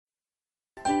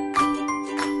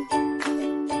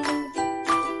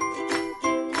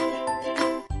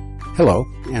Hello,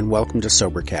 and welcome to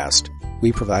Sobercast.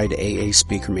 We provide AA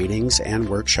speaker meetings and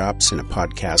workshops in a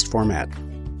podcast format.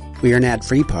 We are an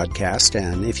ad-free podcast,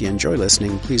 and if you enjoy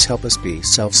listening, please help us be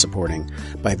self-supporting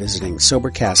by visiting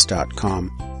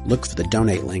Sobercast.com, look for the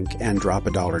donate link, and drop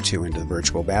 $1 or $2 into the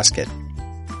virtual basket.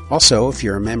 Also, if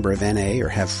you're a member of NA or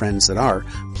have friends that are,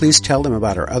 please tell them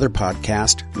about our other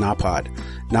podcast, NAPOD.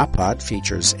 NAPOD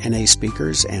features NA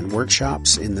speakers and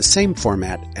workshops in the same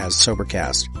format as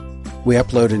Sobercast. We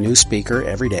upload a new speaker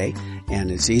every day,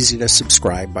 and it's easy to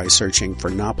subscribe by searching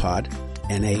for NAPOD,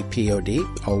 N-A-P-O-D,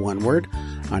 all one word,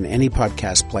 on any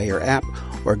podcast player app,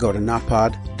 or go to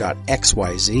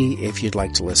napod.xyz if you'd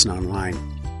like to listen online.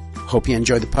 Hope you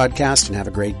enjoy the podcast and have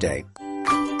a great day.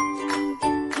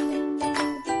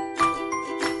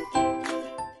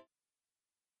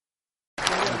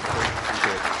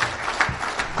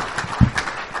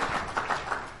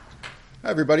 Hi,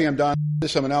 everybody. I'm Don.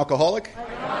 I'm an alcoholic.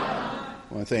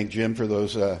 I want to thank Jim for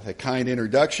that kind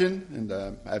introduction, and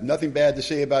I have nothing bad to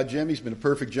say about Jim. He's been a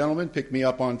perfect gentleman, picked me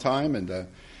up on time, and I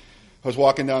was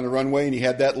walking down the runway, and he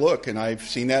had that look, and I've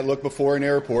seen that look before in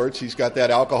airports. He's got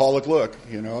that alcoholic look,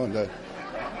 and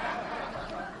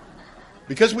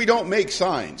because we don't make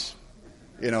signs,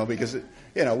 because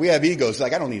we have egos.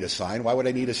 Like, I don't need a sign. Why would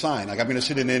I need a sign? Like, I'm going to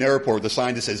sit in an airport with a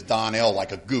sign that says Don L.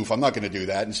 like a goof. I'm not going to do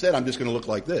that. Instead, I'm just going to look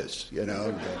like this,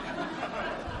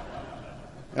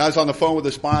 And I was on the phone with a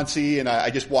sponsee, and I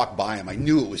just walked by him. I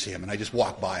knew it was him, and I just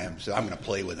walked by him. So I'm going to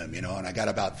play with him, And I got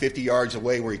about 50 yards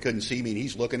away where he couldn't see me, and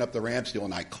he's looking up the ramp still,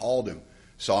 and I called him.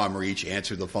 Saw him reach,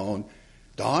 answered the phone.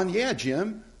 Don, yeah,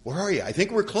 Jim, where are you? I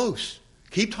think we're close.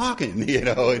 Keep talking, and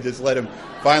just let him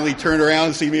finally turn around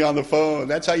and see me on the phone.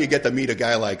 That's how you get to meet a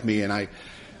guy like me, and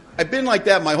I've been like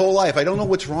that my whole life. I don't know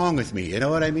what's wrong with me, you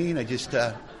know what I mean?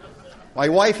 My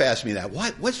wife asked me that.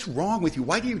 What's wrong with you?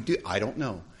 Why do you do? I don't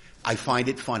know. I find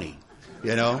it funny,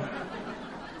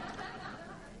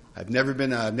 I've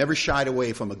never shied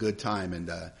away from a good time,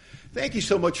 and thank you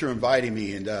so much for inviting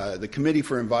me, and the committee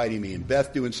for inviting me, and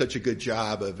Beth doing such a good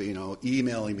job of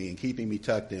emailing me and keeping me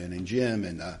tucked in, and Jim,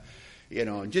 and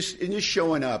just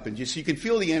showing up, and just you can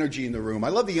feel the energy in the room. I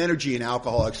love the energy in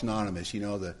Alcoholics Anonymous.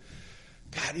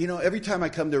 Every time I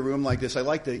come to a room like this, I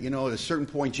like to at a certain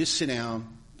point just sit down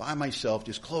by myself,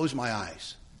 just close my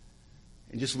eyes.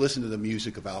 And just listen to the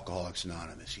music of Alcoholics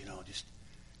Anonymous, just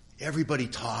everybody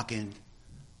talking,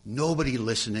 nobody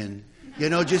listening,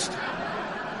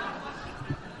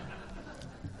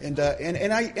 And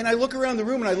I look around the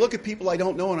room and I look at people I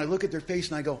don't know and I look at their face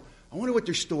and I go, I wonder what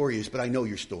their story is, but I know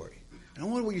your story. And I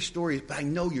wonder what your story is, but I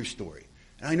know your story.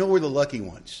 And I know we're the lucky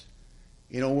ones.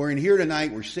 We're in here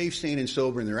tonight, we're safe, sane, and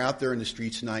sober, and they're out there in the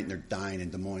streets tonight and they're dying in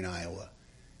Des Moines, Iowa.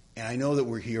 And I know that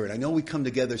we're here, and I know we come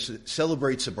together to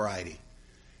celebrate sobriety.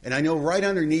 And I know right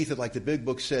underneath it, like the big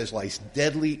book says, lies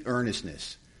deadly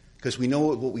earnestness, because we know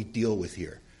what we deal with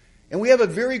here. And we have a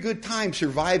very good time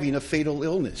surviving a fatal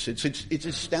illness. It's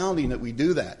astounding that we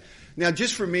do that. Now,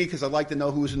 just for me, because I'd like to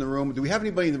know who's in the room, do we have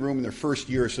anybody in the room in their first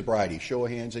year of sobriety? Show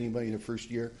of hands, anybody in their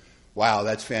first year? Wow,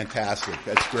 that's fantastic.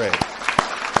 That's great.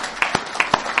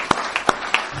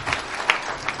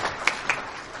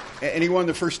 Anyone in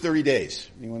the first 30 days?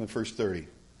 Anyone in the first 30?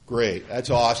 Great. That's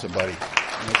awesome, buddy.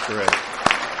 That's great.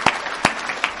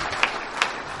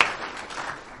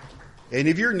 And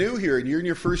if you're new here and you're in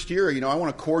your first year, I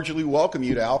want to cordially welcome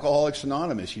you to Alcoholics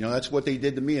Anonymous. That's what they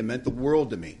did to me. It meant the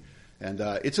world to me. And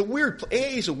it's AA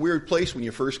is a weird place when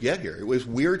you first get here. It was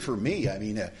weird for me.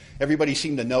 Everybody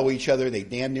seemed to know each other. They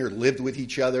damn near lived with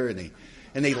each other,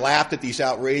 and they laughed at these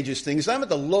outrageous things. I'm at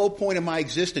the low point of my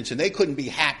existence, and they couldn't be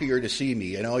happier to see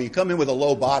me. You come in with a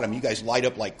low bottom, you guys light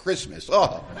up like Christmas.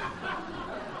 Oh.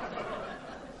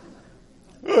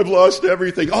 I've lost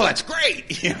everything. Oh, that's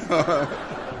great.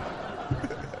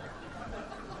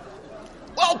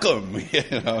 Welcome,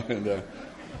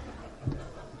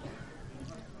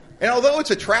 and although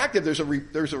it's attractive,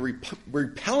 there's a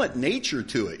repellent nature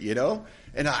to it,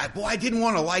 And I didn't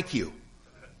want to like you.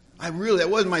 That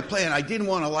wasn't my plan. I didn't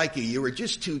want to like you. You were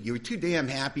too damn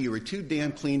happy. You were too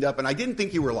damn cleaned up, and I didn't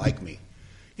think you were like me.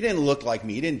 You didn't look like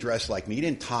me. You didn't dress like me. You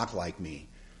didn't talk like me,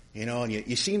 And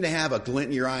you seemed to have a glint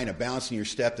in your eye and a bounce in your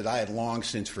step that I had long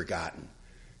since forgotten.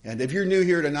 And if you're new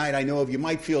here tonight, I know you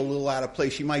might feel a little out of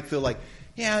place. You might feel like,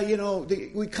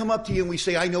 we come up to you and we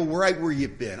say, I know right where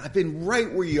you've been. I've been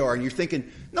right where you are. And you're thinking,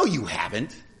 no, you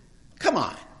haven't. Come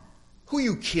on. Who are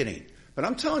you kidding? But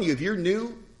I'm telling you, if you're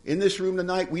new in this room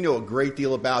tonight, we know a great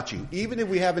deal about you. Even if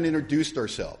we haven't introduced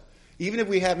ourselves. Even if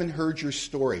we haven't heard your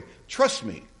story. Trust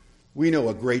me, we know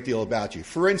a great deal about you.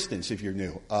 For instance, if you're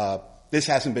new, this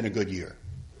hasn't been a good year.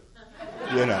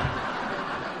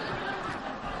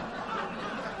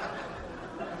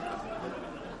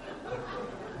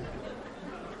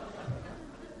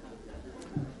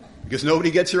 because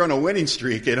nobody gets here on a winning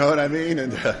streak, you know what I mean?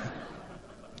 And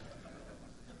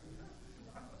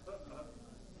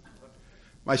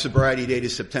my sobriety date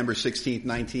is September 16th,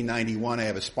 1991. I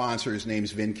have a sponsor. His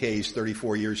name's Vin Kay. He's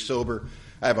 34 years sober.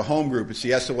 I have a home group. It's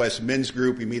the SOS Men's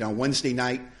Group. We meet on Wednesday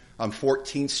night on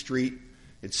 14th Street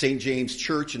at St. James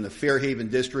Church in the Fairhaven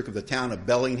district of the town of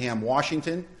Bellingham,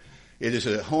 Washington. It is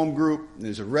a home group. It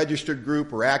is a registered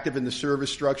group. We're active in the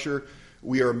service structure.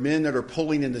 We are men that are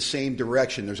pulling in the same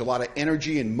direction. There's a lot of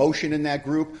energy and motion in that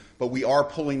group, but we are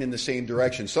pulling in the same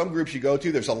direction. Some groups you go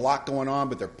to, there's a lot going on,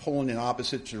 but they're pulling in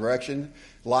opposite direction.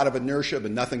 A lot of inertia,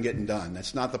 but nothing getting done.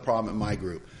 That's not the problem in my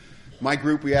group. My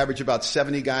group, we average about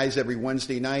 70 guys every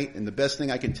Wednesday night, and the best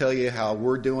thing I can tell you how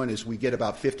we're doing is we get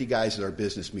about 50 guys at our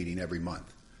business meeting every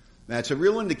month. That's a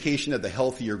real indication of the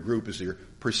healthier group is your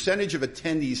percentage of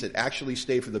attendees that actually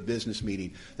stay for the business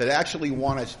meeting, that actually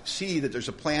want to see that there's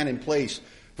a plan in place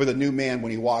for the new man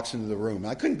when he walks into the room.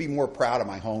 I couldn't be more proud of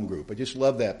my home group. I just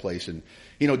love that place. And,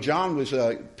 John was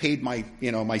paid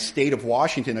my state of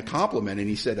Washington a compliment, and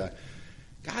he said,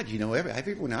 God,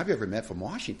 everyone I've ever met from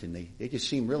Washington, they just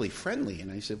seem really friendly.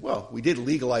 And I said, well, we did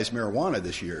legalize marijuana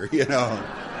this year,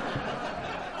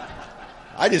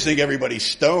 I just think everybody's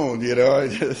stoned,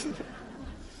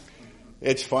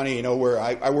 It's funny, where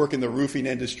I work in the roofing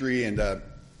industry, and there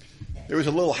was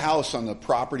a little house on the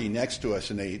property next to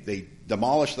us, and they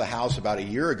demolished the house about a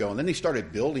year ago, and then they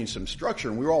started building some structure,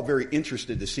 and we were all very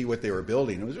interested to see what they were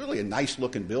building. It was really a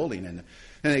nice-looking building, and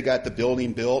then they got the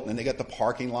building built, and then they got the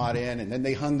parking lot in, and then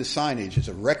they hung the signage. It's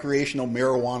a recreational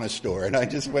marijuana store, and I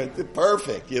just went,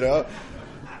 perfect,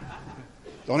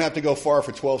 Don't have to go far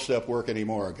for 12-step work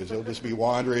anymore because they'll just be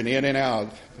wandering in and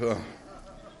out. Ugh.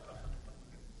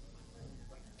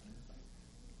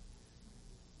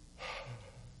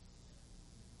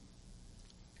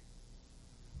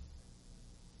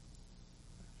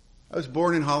 I was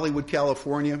born in Hollywood,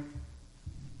 California.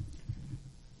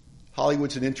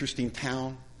 Hollywood's an interesting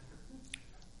town.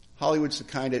 Hollywood's the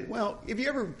kind of, if you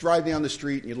ever drive down the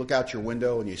street and you look out your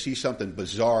window and you see something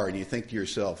bizarre and you think to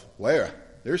yourself,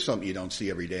 there's something you don't see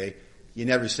every day. You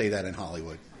never say that in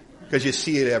Hollywood because you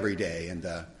see it every day. And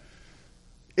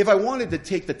if I wanted to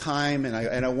take the time,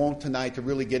 and I won't tonight, to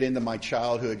really get into my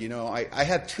childhood, I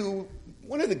had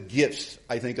one of the gifts,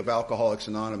 I think, of Alcoholics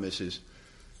Anonymous is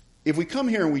if we come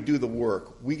here and we do the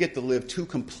work, we get to live two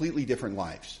completely different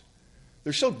lives.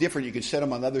 They're so different you can set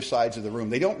them on other sides of the room.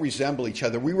 They don't resemble each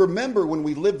other. We remember when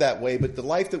we lived that way, but the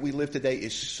life that we live today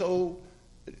is so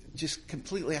just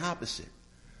completely opposite.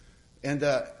 And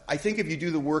I think if you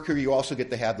do the work here, you also get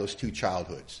to have those two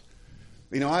childhoods.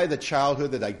 I had the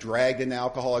childhood that I dragged into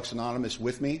Alcoholics Anonymous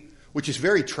with me, which is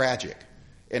very tragic.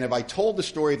 And if I told the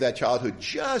story of that childhood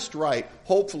just right,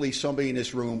 hopefully somebody in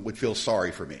this room would feel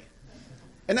sorry for me.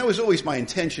 And that was always my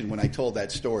intention when I told that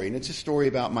story. And it's a story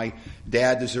about my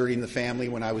dad deserting the family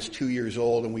when I was 2 years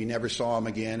old and we never saw him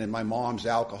again, and my mom's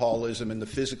alcoholism and the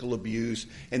physical abuse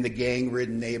and the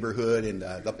gang-ridden neighborhood and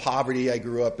the poverty I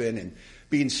grew up in, and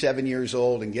being 7 years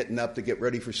old and getting up to get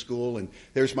ready for school. And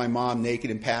there's my mom naked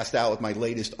and passed out with my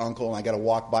latest uncle, and I got to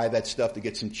walk by that stuff to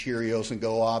get some Cheerios and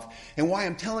go off. And why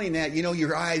I'm telling that,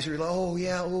 your eyes are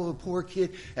like, poor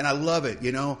kid. And I love it,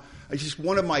 It's just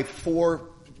one of my 4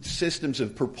 systems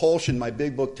of propulsion. My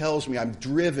big book tells me I'm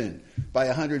driven by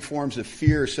 100 forms of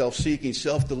fear, self-seeking,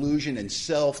 self-delusion, and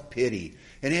self-pity.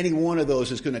 And any one of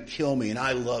those is going to kill me, and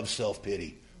I love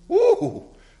self-pity. Woo!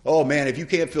 Oh, man, if you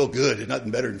can't feel good, there's nothing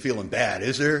better than feeling bad,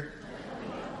 is there?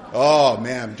 Oh,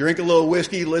 man, drink a little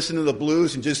whiskey, listen to the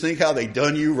blues, and just think how they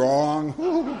done you wrong.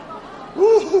 Woo!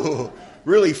 Woo!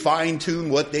 Really fine-tune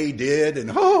what they did,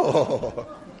 and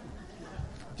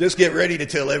just get ready to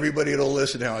tell everybody that'll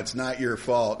listen how it's not your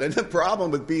fault. And the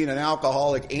problem with being an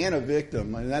alcoholic and a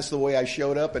victim, and that's the way I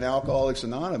showed up in Alcoholics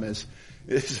Anonymous,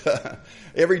 is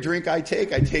every drink I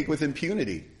take with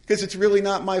impunity because it's really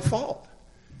not my fault.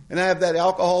 And I have that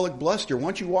alcoholic bluster.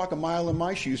 Once you walk a mile in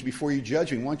my shoes before you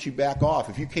judge me, once you back off,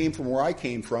 if you came from where I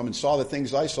came from and saw the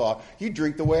things I saw, you'd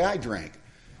drink the way I drank.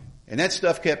 And that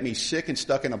stuff kept me sick and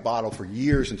stuck in a bottle for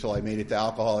years until I made it to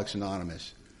Alcoholics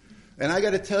Anonymous. And I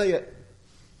got to tell you,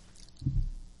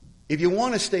 if you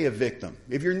want to stay a victim,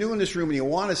 if you're new in this room and you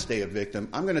want to stay a victim,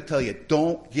 I'm going to tell you,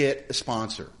 don't get a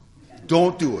sponsor.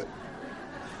 Don't do it.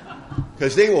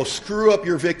 Because they will screw up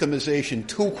your victimization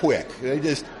too quick.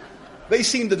 They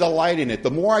seem to delight in it.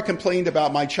 The more I complained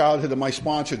about my childhood to my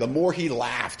sponsor, the more he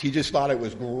laughed. He just thought it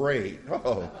was great.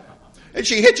 Oh. And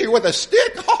she hit you with a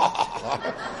stick?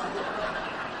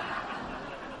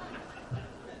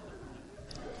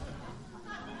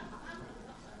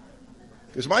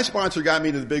 Because my sponsor got me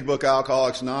to the big book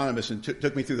Alcoholics Anonymous and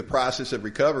took me through the process of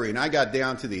recovery, and I got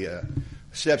down to the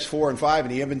steps 4 and 5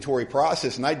 in the inventory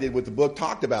process, and I did what the book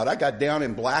talked about. I got down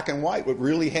in black and white what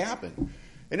really happened.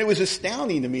 And it was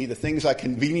astounding to me the things I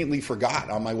conveniently forgot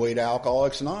on my way to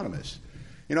Alcoholics Anonymous.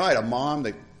 You know, I had a mom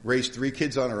that raised 3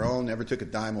 kids on her own, never took a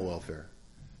dime of welfare.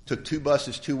 Took 2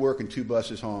 buses to work and 2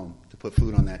 buses home to put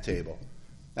food on that table.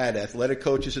 I had athletic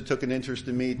coaches that took an interest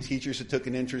in me, teachers that took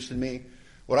an interest in me.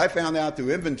 What I found out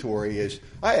through inventory is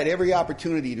I had every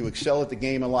opportunity to excel at the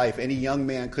game of life any young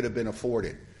man could have been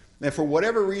afforded. And for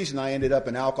whatever reason, I ended up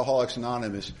in Alcoholics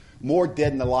Anonymous, more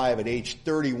dead than alive at age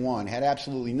 31, had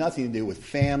absolutely nothing to do with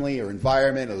family or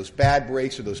environment or those bad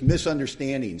breaks or those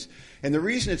misunderstandings. And the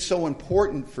reason it's so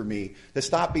important for me to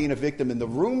stop being a victim in the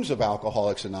rooms of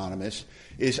Alcoholics Anonymous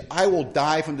is I will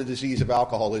die from the disease of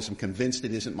alcoholism convinced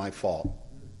it isn't my fault.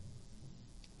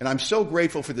 And I'm so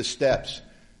grateful for the steps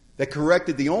that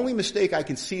corrected the only mistake I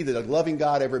can see that a loving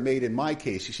God ever made in my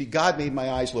case. You see, God made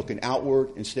my eyes looking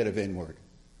outward instead of inward.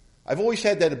 I've always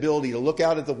had that ability to look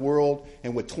out at the world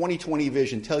and with 20/20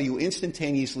 vision tell you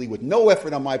instantaneously with no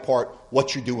effort on my part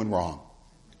what you're doing wrong.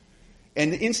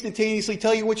 And instantaneously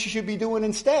tell you what you should be doing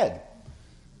instead.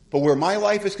 But where my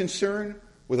life is concerned,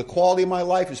 where the quality of my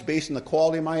life is based on the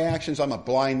quality of my actions, I'm a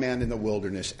blind man in the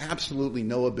wilderness. Absolutely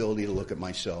no ability to look at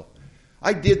myself.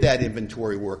 I did that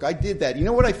inventory work. I did that. You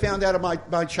know what I found out of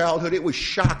my childhood? It was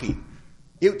shocking.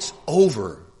 It's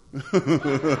over.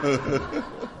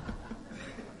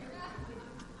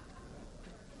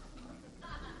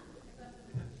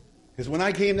 Because when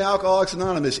I came to Alcoholics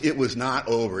Anonymous, it was not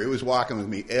over. It was walking with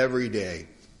me every day.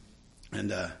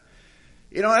 And, I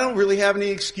don't really have any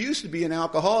excuse to be an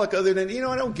alcoholic other than,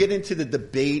 I don't get into the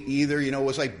debate either.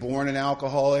 Was I born an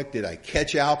alcoholic? Did I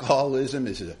catch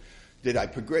alcoholism? Did I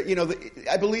progress?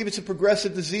 I believe it's a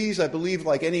progressive disease. I believe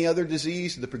like any other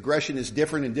disease, the progression is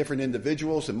different in different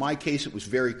individuals. In my case, it was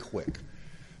very quick.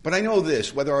 But I know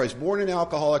this, whether I was born an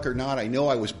alcoholic or not, I know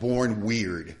I was born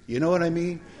weird. You know what I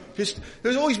mean?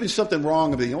 There's always been something wrong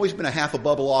with me. There's always been a half a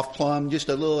bubble off plum, just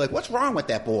a little like, what's wrong with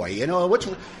that boy?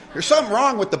 There's something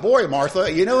wrong with the boy,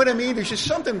 Martha. You know what I mean? There's just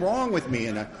something wrong with me.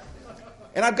 And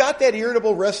I've got that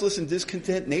irritable, restless, and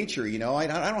discontent nature. I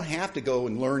don't have to go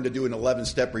and learn to do an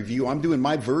 11-step review. I'm doing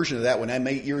my version of that when I'm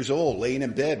 8 years old, laying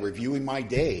in bed, reviewing my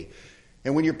day.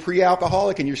 And when you're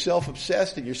pre-alcoholic and you're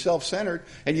self-obsessed and you're self-centered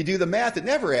and you do the math, it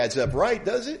never adds up right,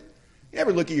 does it? You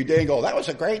never look at your day and go, that was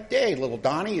a great day, little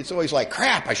Donnie. It's always like,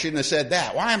 crap, I shouldn't have said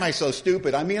that. Why am I so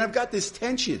stupid? I've got this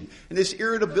tension and this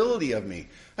irritability of me.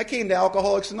 I came to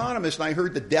Alcoholics Anonymous and I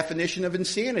heard the definition of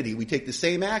insanity. We take the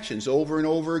same actions over and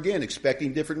over again,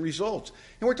 expecting different results.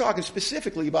 And we're talking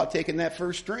specifically about taking that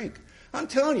first drink. I'm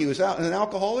telling you, as an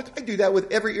alcoholic, I do that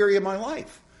with every area of my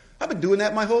life. I've been doing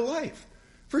that my whole life.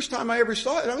 First time I ever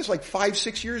saw it, I was like 5,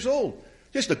 6 years old.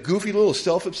 Just a goofy little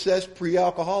self-obsessed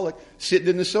pre-alcoholic sitting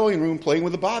in the sewing room playing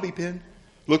with a bobby pin.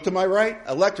 Look to my right,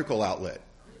 electrical outlet.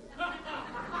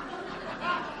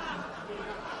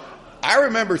 I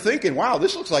remember thinking, wow,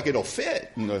 this looks like it'll fit.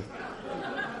 And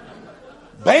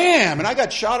bam! And I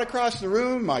got shot across the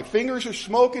room. My fingers are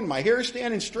smoking. My hair's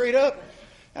standing straight up.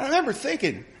 And I remember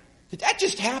thinking, did that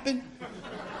just happen?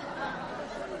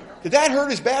 Did that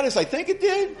hurt as bad as I think it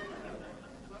did?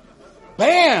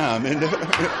 Bam! And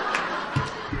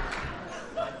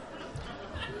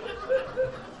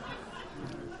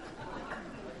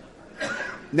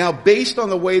now, based on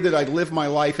the way that I lived my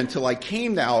life until I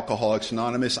came to Alcoholics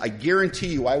Anonymous, I guarantee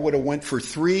you I would have went for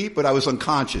 3, but I was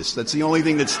unconscious. That's the only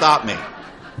thing that stopped me.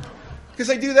 Because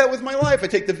I do that with my life. I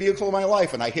take the vehicle of my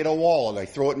life and I hit a wall and I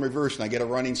throw it in reverse and I get a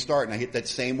running start and I hit that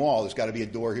same wall. There's got to be a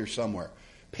door here somewhere.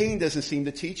 Pain doesn't seem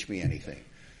to teach me anything.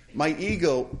 My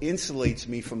ego insulates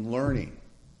me from learning.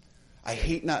 I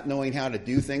hate not knowing how to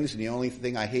do things, and the only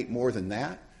thing I hate more than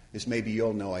that is maybe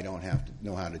you'll know I don't have to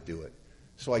know how to do it.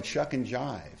 So I chuck and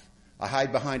jive. I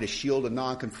hide behind a shield of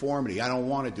nonconformity. I don't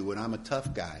want to do it. I'm a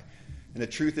tough guy. And the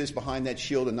truth is, behind that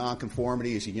shield of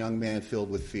nonconformity is a young man filled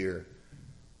with fear. And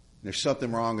there's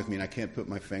something wrong with me, and I can't put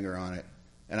my finger on it.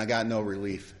 And I got no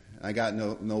relief. I got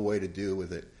no way to do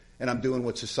with it. And I'm doing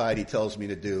what society tells me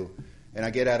to do. And I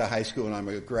get out of high school, and I'm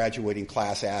a graduating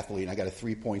class athlete, and I got a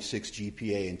 3.6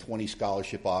 GPA and 20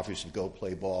 scholarship offers to go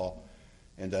play ball.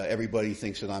 And everybody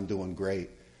thinks that I'm doing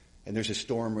great. And there's a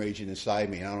storm raging inside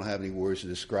me, and I don't have any words to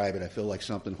describe it. I feel like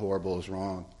something horrible is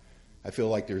wrong. I feel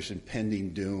like there's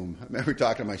impending doom. I remember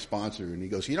talking to my sponsor, and he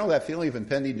goes, you know that feeling of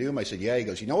impending doom? I said, yeah. He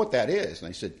goes, you know what that is? And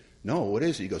I said, no, what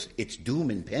is it? He goes, it's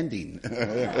doom impending.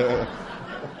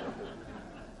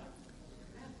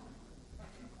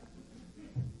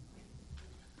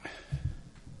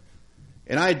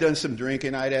 And I had done some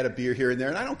drinking. I'd had a beer here and there,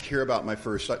 and I don't care about my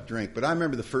first drink, but I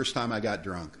remember the first time I got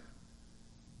drunk.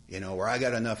 where I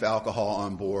got enough alcohol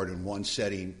on board in one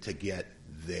setting to get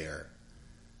there.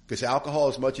 Because alcohol,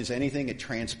 as much as anything, it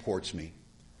transports me.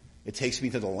 It takes me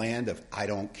to the land of I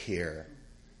don't care.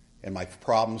 And my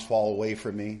problems fall away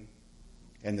from me.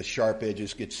 And the sharp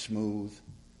edges get smooth.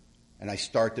 And I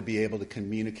start to be able to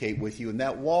communicate with you. And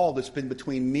that wall that's been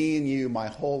between me and you my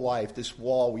whole life, this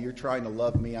wall where you're trying to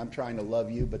love me, I'm trying to love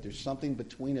you, but there's something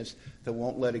between us that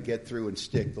won't let it get through and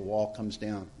stick. The wall comes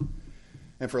down.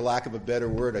 And for lack of a better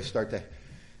word, I start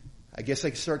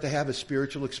to have a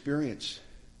spiritual experience.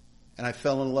 And I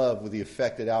fell in love with the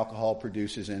effect that alcohol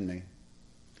produces in me.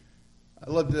 I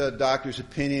love the doctor's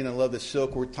opinion. I love that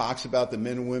Silkworth talks about the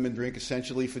men and women drink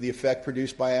essentially for the effect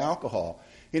produced by alcohol.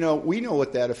 We know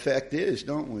what that effect is,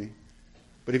 don't we?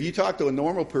 But if you talk to a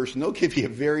normal person, they'll give you a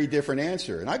very different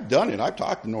answer. And I've done it. I've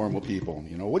talked to normal people.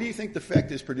 What do you think the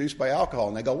effect is produced by alcohol?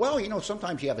 And they go, well,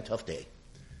 sometimes you have a tough day.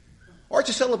 Or it's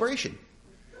a celebration.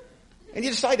 And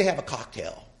you decide to have a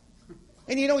cocktail.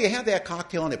 And you have that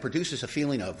cocktail and it produces a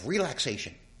feeling of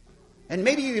relaxation. And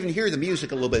maybe you even hear the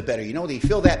music a little bit better. You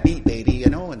feel that beat, baby,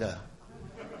 and then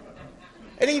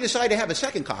you decide to have a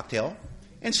second cocktail.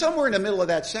 And somewhere in the middle of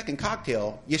that second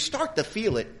cocktail, you start to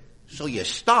feel it, so you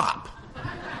stop.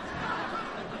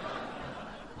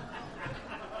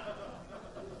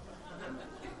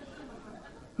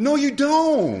 No, you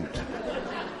don't.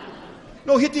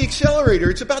 No, hit the accelerator.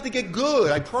 It's about to get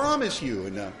good, I promise you.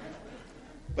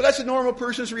 But that's a normal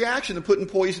person's reaction to putting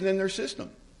poison in their system.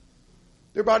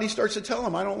 Their body starts to tell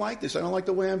them, I don't like this. I don't like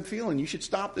the way I'm feeling. You should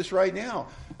stop this right now.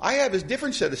 I have a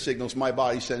different set of signals my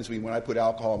body sends me when I put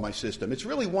alcohol in my system. It's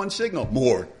really one signal.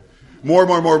 More. More.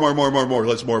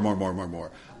 Let's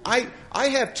more. I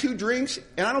have 2 drinks,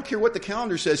 and I don't care what the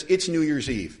calendar says, it's New Year's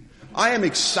Eve. I am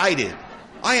excited.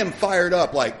 I am fired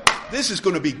up like, this is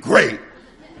going to be great.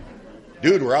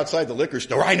 Dude, we're outside the liquor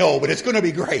store. I know, but it's going to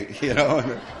be great,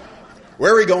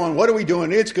 Where are we going? What are we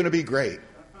doing? It's going to be great.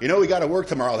 We got to work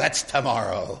tomorrow. That's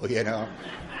tomorrow,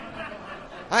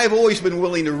 I have always been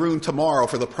willing to ruin tomorrow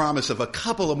for the promise of a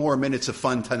couple of more minutes of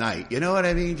fun tonight. You know what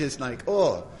I mean? Just like,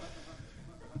 love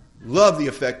the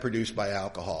effect produced by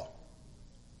alcohol.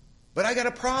 But I got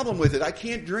a problem with it. I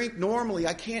can't drink normally.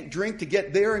 I can't drink to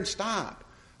get there and stop.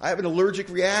 I have an allergic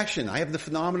reaction. I have the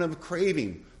phenomenon of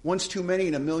craving. One's too many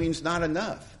and a million's not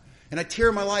enough. And I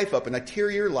tear my life up and I tear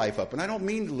your life up. And I don't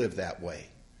mean to live that way.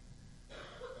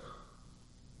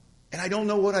 And I don't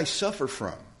know what I suffer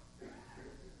from.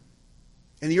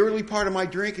 And the early part of my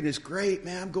drinking is great,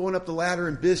 man. I'm going up the ladder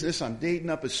in business. I'm dating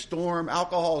up a storm.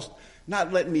 Alcohol's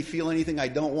not letting me feel anything I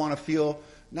don't want to feel.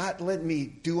 Not letting me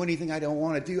do anything I don't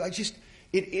want to do.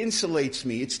 It insulates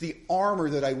me. It's the armor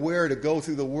that I wear to go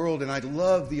through the world. And I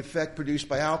love the effect produced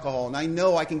by alcohol. And I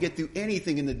know I can get through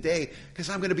anything in the day because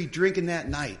I'm going to be drinking that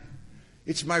night.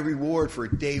 It's my reward for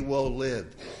a day well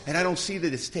lived. And I don't see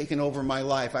that it's taken over my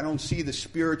life. I don't see the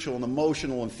spiritual and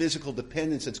emotional and physical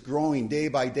dependence that's growing day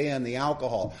by day on the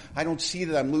alcohol. I don't see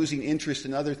that I'm losing interest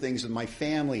in other things in my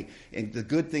family and the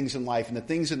good things in life and the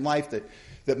things in life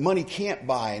that money can't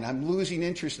buy. And I'm losing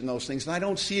interest in those things. And I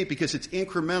don't see it because it's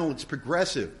incremental, it's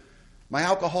progressive. My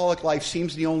alcoholic life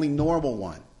seems the only normal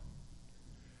one.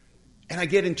 And I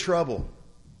get in trouble.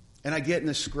 And I get in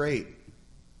a scrape.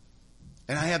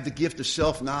 And I have the gift of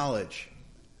self-knowledge.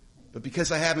 But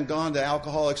because I haven't gone to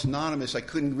Alcoholics Anonymous, I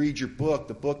couldn't read your book,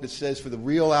 the book that says for the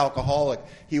real alcoholic,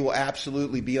 he will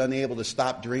absolutely be unable to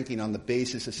stop drinking on the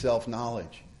basis of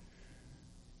self-knowledge.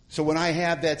 So when I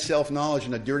have that self-knowledge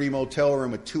in a dirty motel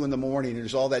room at 2 a.m. and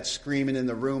there's all that screaming in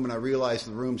the room and I realize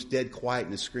the room's dead quiet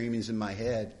and the screaming's in my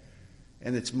head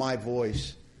and it's my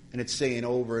voice and it's saying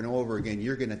over and over again,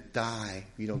 you're going to die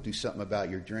if you don't do something about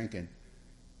your drinking.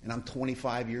 And I'm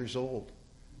 25 years old.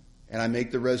 And I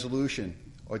make the resolution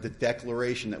or the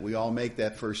declaration that we all make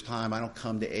that first time. I don't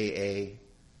come to AA,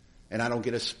 and I don't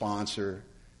get a sponsor,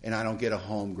 and I don't get a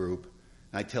home group.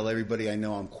 And I tell everybody I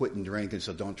know I'm quitting drinking,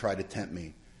 so don't try to tempt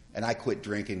me. And I quit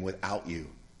drinking without you.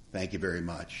 Thank you very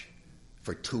much.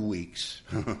 For 2 weeks.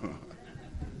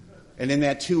 And in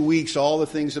that 2 weeks, all the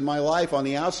things in my life on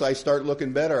the outside start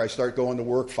looking better. I start going to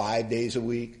work 5 days a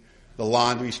week. The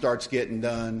laundry starts getting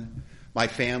done. My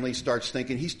family starts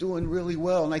thinking, he's doing really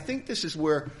well. And I think this is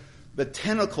where the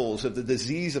tentacles of the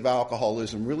disease of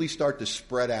alcoholism really start to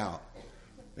spread out.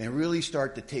 And really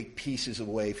start to take pieces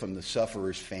away from the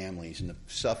sufferers' families and the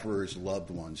sufferers'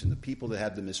 loved ones and the people that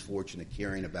have the misfortune of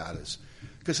caring about us.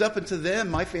 Because up until then,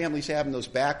 my family's having those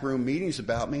backroom meetings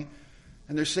about me.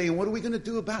 And they're saying, what are we going to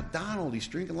do about Donald? He's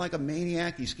drinking like a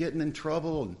maniac. He's getting in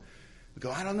trouble. And we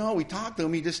go, I don't know. We talked to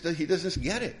him. He doesn't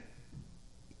get it.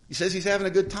 He says he's having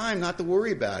a good time, not to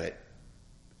worry about it.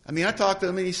 I mean, I talked to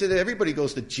him and he said everybody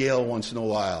goes to jail once in a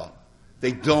while.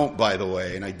 They don't, by the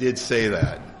way, and I did say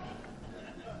that.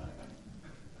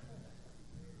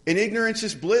 And ignorance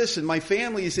is bliss, and my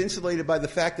family is insulated by the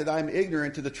fact that I'm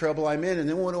ignorant to the trouble I'm in. And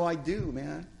then what do,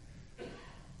 man?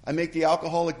 I make the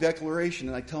alcoholic declaration,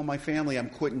 and I tell my family I'm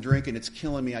quitting drinking. It's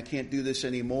killing me. I can't do this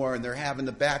anymore. And they're having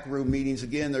the backroom meetings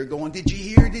again. They're going, did you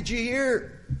hear? Did you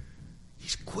hear?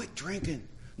 He's quit drinking.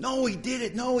 No, he did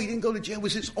it. No, he didn't go to jail. It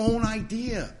was his own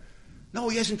idea. No,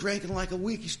 he hasn't drank in like a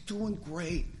week. He's doing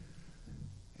great.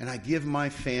 And I give my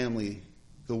family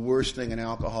the worst thing an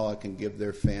alcoholic can give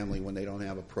their family when they don't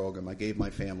have a program. I gave my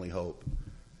family hope.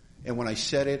 And when I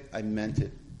said it, I meant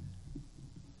it.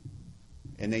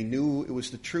 And they knew it was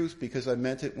the truth because I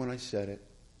meant it when I said it.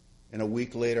 And a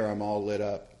week later, I'm all lit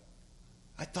up.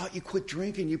 I thought you quit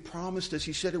drinking. You promised us.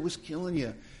 You said it was killing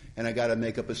you. And I got to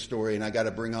make up a story, and I got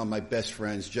to bring on my best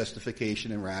friend's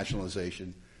justification and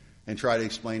rationalization and try to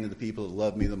explain to the people that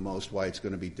love me the most why it's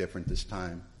going to be different this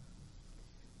time.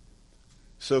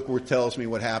 Silkworth tells me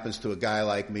what happens to a guy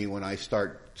like me when I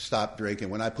stop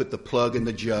drinking, when I put the plug in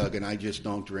the jug and I just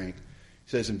don't drink. He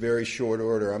says in very short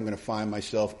order, I'm going to find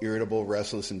myself irritable,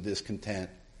 restless, and discontent.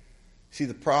 See,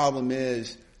 the problem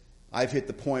is I've hit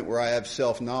the point where I have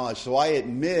self-knowledge. So I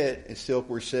admit, as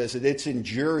Silkworth says, that it's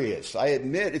injurious. I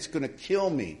admit it's going to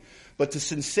kill me. But the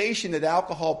sensation that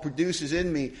alcohol produces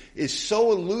in me is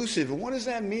so elusive. And what does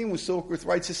that mean when Silkworth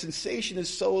writes, the sensation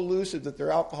is so elusive that their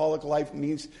alcoholic life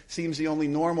seems the only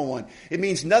normal one? It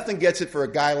means nothing gets it for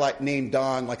a guy named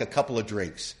Don, like a couple of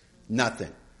drinks.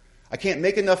 Nothing. I can't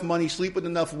make enough money, sleep with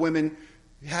enough women,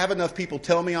 have enough people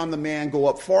tell me I'm the man, go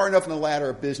up far enough in the ladder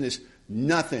of business.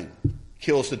 Nothing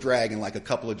kills the dragon like a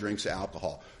couple of drinks of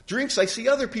alcohol. Drinks I see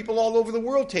other people all over the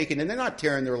world taking, and they're not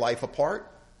tearing their life apart.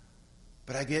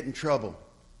 But I get in trouble,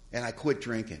 and I quit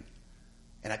drinking,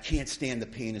 and I can't stand the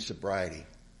pain of sobriety.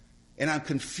 And I'm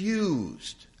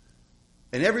confused.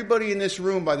 And everybody in this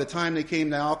room, by the time they came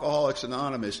to Alcoholics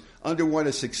Anonymous, underwent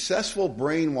a successful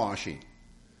brainwashing.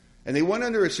 And they went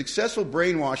under a successful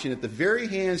brainwashing at the very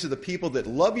hands of the people that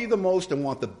love you the most and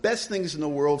want the best things in the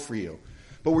world for you.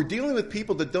 But we're dealing with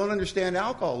people that don't understand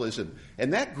alcoholism.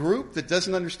 And that group that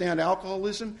doesn't understand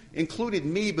alcoholism included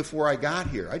me before I got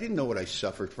here. I didn't know what I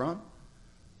suffered from.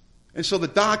 And so the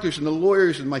doctors and the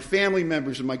lawyers and my family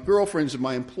members and my girlfriends and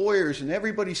my employers and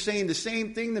everybody's saying the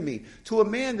same thing to me. To a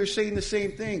man, they're saying the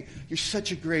same thing. You're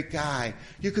such a great guy.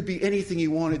 You could be anything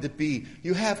you wanted to be.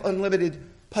 You have unlimited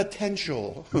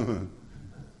potential.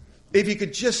 If you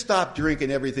could just stop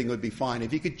drinking, everything would be fine.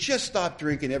 If you could just stop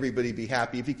drinking, everybody would be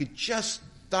happy. If you could just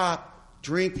stop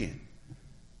drinking.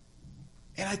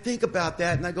 And I think about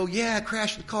that and I go, yeah, I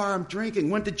crashed the car, I'm drinking.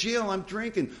 Went to jail, I'm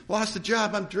drinking. Lost a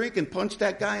job, I'm drinking. Punched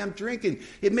that guy, I'm drinking.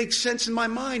 It makes sense in my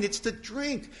mind. It's the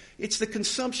drink. It's the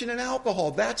consumption of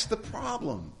alcohol. That's the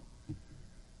problem.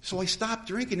 So I stop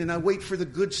drinking and I wait for the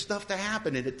good stuff to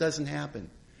happen, and it doesn't happen.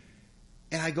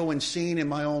 And I go insane in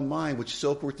my own mind, which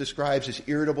Silkworth describes as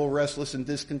irritable, restless, and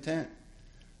discontent.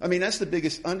 I mean, that's the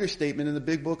biggest understatement in the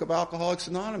big book of Alcoholics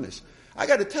Anonymous. I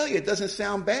got to tell you, it doesn't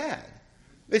sound bad.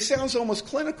 It sounds almost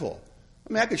clinical.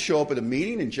 I mean, I could show up at a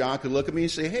meeting and John could look at me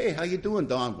and say, hey, how you doing,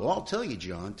 Don? Well, I'll tell you,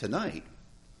 John, tonight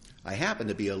I happen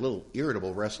to be a little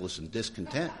irritable, restless, and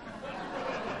discontent.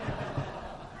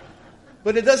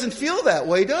 But it doesn't feel that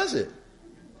way, does it?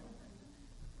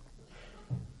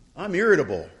 I'm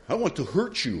irritable. I want to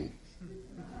hurt you.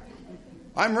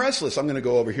 I'm restless. I'm going to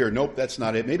go over here. Nope, that's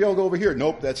not it. Maybe I'll go over here.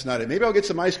 Nope, that's not it. Maybe I'll get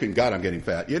some ice cream. God, I'm getting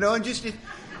fat. You know, and just...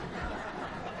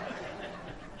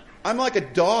 I'm like a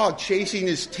dog chasing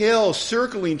his tail,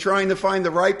 circling, trying to find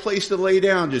the right place to lay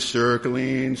down. Just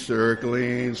circling.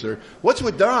 What's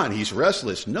with Don? He's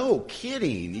restless. No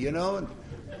kidding, you know.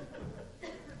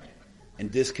 And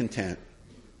discontent.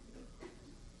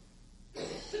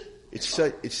 It's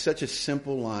such a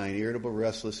simple line, irritable,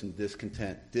 restless, and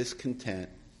discontent. Discontent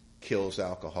kills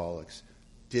alcoholics.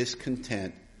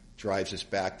 Discontent drives us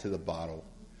back to the bottle.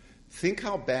 Think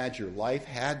how bad your life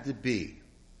had to be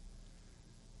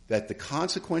that the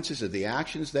consequences of the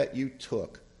actions that you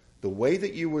took, the way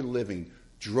that you were living,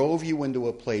 drove you into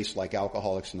a place like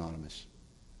Alcoholics Anonymous.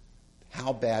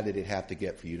 How bad did it have to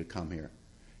get for you to come here?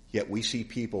 Yet we see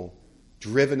people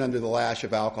driven under the lash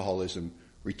of alcoholism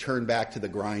return back to the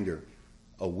grinder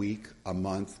a week, a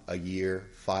month, a year,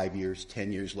 5 years,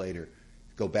 10 years later,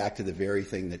 go back to the very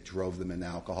thing that drove them into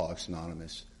Alcoholics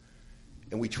Anonymous.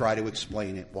 And we try to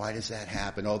explain it. Why does that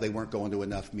happen? Oh, they weren't going to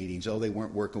enough meetings. Oh, they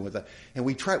weren't working with us. And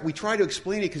we try to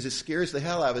explain it because it scares the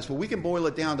hell out of us. But we can boil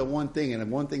it down to one thing and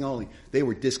one thing only. They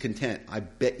were discontent. I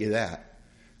bet you that.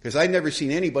 Because I've never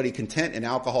seen anybody content in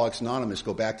Alcoholics Anonymous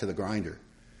go back to the grinder.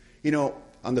 You know,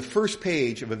 on the first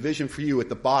page of A Vision for You at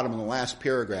the bottom of the last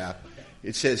paragraph,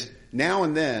 It says, now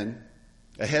and then,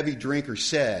 a heavy drinker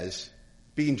says,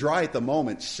 being dry at the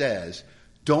moment says,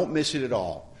 don't miss it at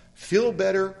all. Feel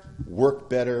better, work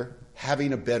better,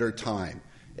 having a better time.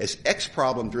 As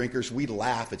ex-problem drinkers, we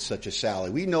laugh at such a sally.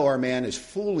 We know our man is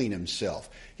fooling himself.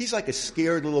 He's like a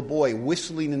scared little boy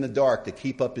whistling in the dark to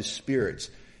keep up his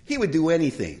spirits. He would do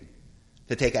anything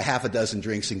to take a half a dozen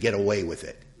drinks and get away with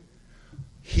it.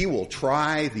 He will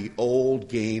try the old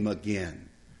game again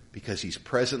because he's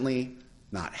presently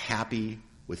not happy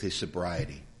with his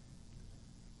sobriety.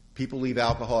 People leave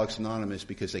Alcoholics Anonymous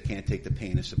because they can't take the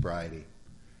pain of sobriety.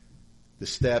 The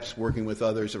steps, working with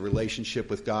others, a relationship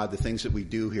with God, the things that we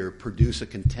do here produce a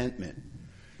contentment.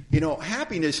 You know,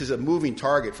 happiness is a moving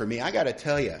target for me. I got to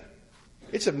tell you,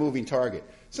 it's a moving target.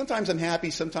 Sometimes I'm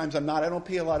happy, sometimes I'm not. I don't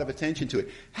pay a lot of attention to it.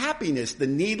 Happiness, the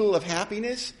needle of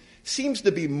happiness, seems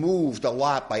to be moved a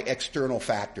lot by external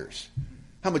factors.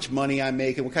 How much money I'm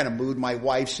making, what kind of mood my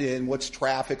wife's in, what's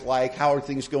traffic like, how are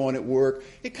things going at work.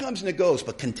 It comes and it goes.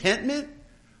 But contentment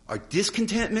or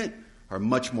discontentment are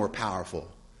much more powerful.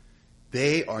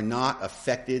 They are not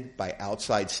affected by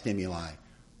outside stimuli.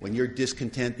 When you're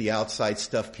discontent, the outside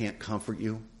stuff can't comfort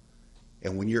you.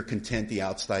 And when you're content, the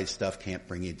outside stuff can't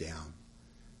bring you down.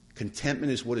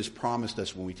 Contentment is what is promised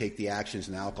us when we take the actions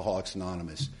in Alcoholics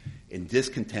Anonymous. And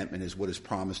discontentment is what is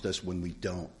promised us when we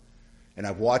don't. And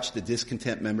I've watched the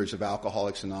discontent members of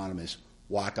Alcoholics Anonymous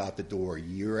walk out the door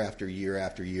year after year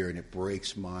after year, and it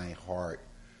breaks my heart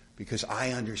because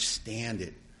I understand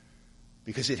it.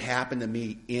 Because it happened to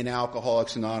me in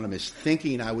Alcoholics Anonymous,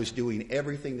 thinking I was doing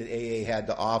everything that AA had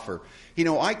to offer. You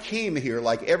know, I came here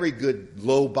like every good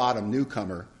low-bottom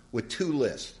newcomer with 2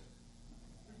 lists.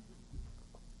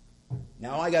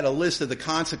 Now I got a list of the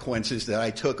consequences that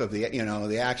I took of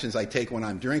the actions I take when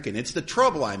I'm drinking. It's the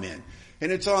trouble I'm in.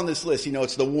 And it's on this list. You know,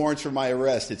 it's the warrants for my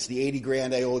arrest. It's the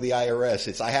 $80,000 I owe the IRS.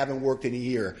 It's I haven't worked in a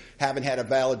year. Haven't had a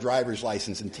valid driver's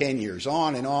license in 10 years.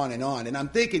 On and on and on. And I'm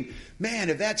thinking, man,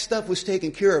 if that stuff was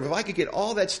taken care of, if I could get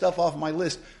all that stuff off my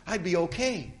list, I'd be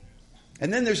okay.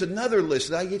 And then there's another list.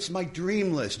 It's my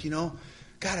dream list, you know.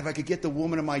 God, if I could get the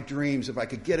woman of my dreams, if I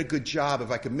could get a good job,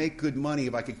 if I could make good money,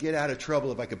 if I could get out of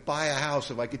trouble, if I could buy a house,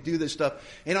 if I could do this stuff.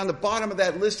 And on the bottom of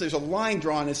that list, there's a line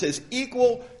drawn that says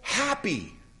equal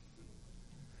happy.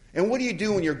 And what do you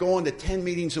do when you're going to 10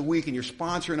 meetings a week and you're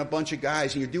sponsoring a bunch of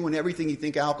guys and you're doing everything you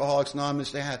think Alcoholics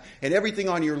Anonymous to have, and everything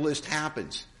on your list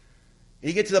happens? And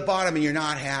you get to the bottom and you're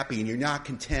not happy and you're not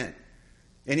content.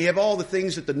 And you have all the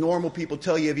things that the normal people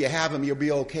tell you if you have them, you'll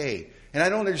be okay. And I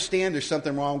don't understand there's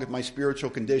something wrong with my spiritual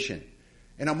condition.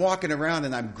 And I'm walking around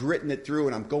and I'm gritting it through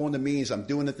and I'm going to meetings, I'm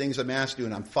doing the things I'm asked to do,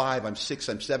 and I'm 5, I'm 6,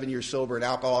 I'm 7 years sober at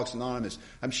Alcoholics Anonymous.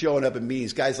 I'm showing up at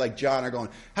meetings. Guys like John are going,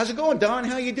 how's it going, Don?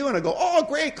 How you doing? I go, oh,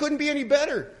 great, couldn't be any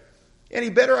better. Any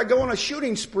better, I go on a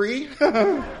shooting spree.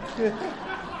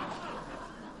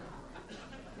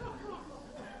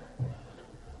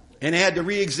 And had to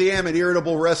re-examine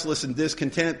irritable, restless, and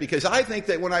discontent, because I think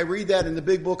that when I read that in the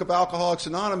big book of Alcoholics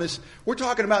Anonymous, we're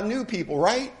talking about new people,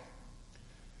 right?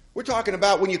 We're talking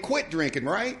about when you quit drinking,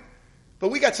 right? But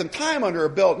we got some time under our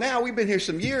belt now. We've been here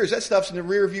some years. That stuff's in the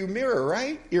rearview mirror,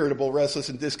 right? Irritable, restless,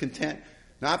 and discontent.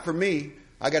 Not for me.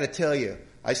 I got to tell you,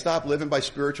 I stopped living by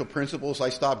spiritual principles. I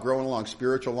stopped growing along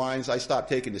spiritual lines. I stopped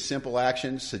taking the simple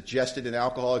actions suggested in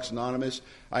Alcoholics Anonymous.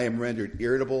 I am rendered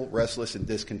irritable, restless, and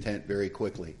discontent very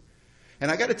quickly. And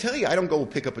I got to tell you, I don't go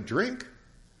pick up a drink.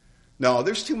 No,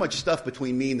 there's too much stuff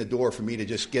between me and the door for me to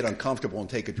just get uncomfortable and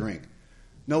take a drink.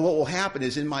 No, what will happen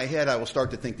is in my head, I will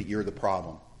start to think that you're the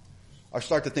problem. I'll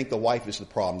start to think the wife is the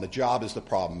problem, the job is the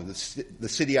problem, and the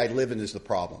city I live in is the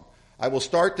problem. I will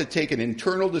start to take an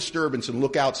internal disturbance and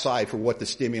look outside for what the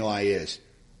stimuli is.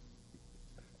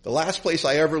 The last place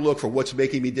I ever look for what's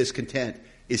making me discontent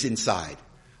is inside.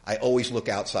 I always look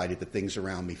outside at the things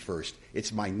around me first.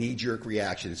 It's my knee-jerk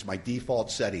reaction. It's my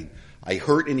default setting. I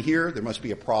hurt in here, there must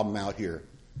be a problem out here.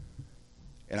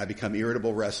 And I become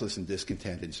irritable, restless, and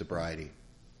discontent in sobriety.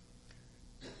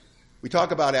 We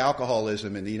talk about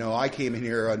alcoholism, and, you know, I came in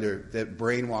here under the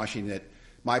brainwashing that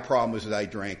my problem was that I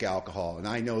drank alcohol. And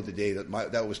I know today that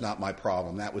that was not my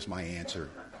problem. That was my answer.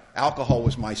 Alcohol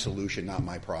was my solution, not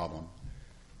my problem.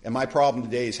 And my problem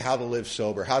today is how to live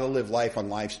sober, how to live life on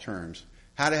life's terms,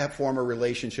 how to form a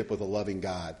relationship with a loving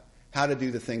God, how to do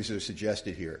the things that are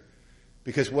suggested here.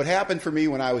 Because what happened for me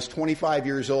when I was 25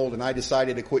 years old and I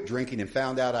decided to quit drinking and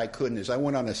found out I couldn't is I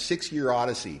went on a 6-year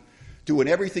odyssey, doing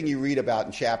everything you read about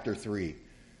in chapter 3.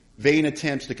 Vain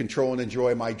attempts to control and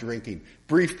enjoy my drinking.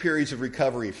 Brief periods of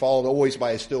recovery, followed always by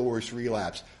a still worse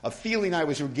relapse. A feeling I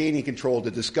was regaining control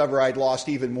to discover I'd lost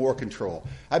even more control.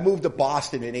 I moved to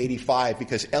Boston in '85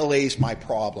 because LA's my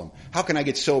problem. How can I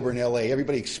get sober in LA?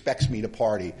 Everybody expects me to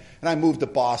party. And I moved to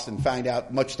Boston, found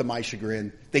out, much to my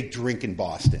chagrin, they drink in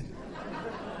Boston.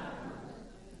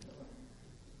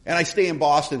 And I stay in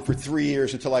Boston for 3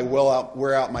 years until I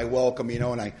wear out my welcome,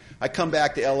 and I come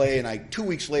back to LA and 2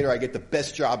 weeks later I get the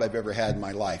best job I've ever had in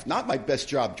my life. Not my best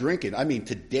job drinking, I mean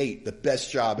to date, the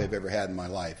best job I've ever had in my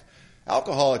life.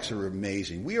 Alcoholics are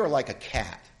amazing. We are like a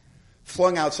cat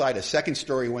flung outside a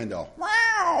second-story window.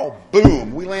 Wow!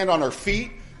 Boom! We land on our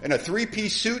feet in a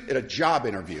 3-piece suit at a job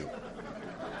interview.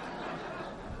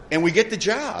 And we get the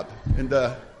job. And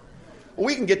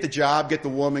we can get the job, get the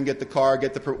woman, get the car,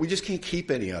 we just can't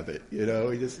keep any of it,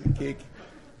 We just can't.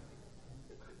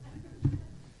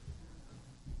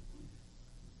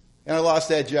 And I lost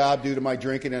that job due to my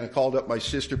drinking, and I called up my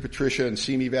sister Patricia in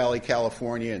Simi Valley,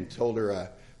 California, and told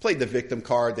her, played the victim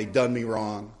card. They'd done me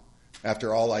wrong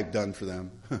after all I've done for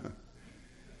them.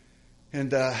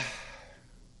 And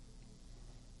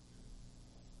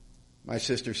my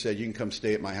sister said, you can come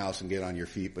stay at my house and get on your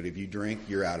feet, but if you drink,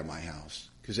 you're out of my house.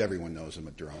 Because everyone knows I'm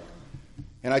a drunk.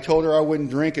 And I told her I wouldn't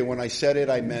drink it. When I said it,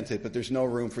 I meant it. But there's no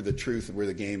room for the truth where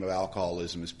the game of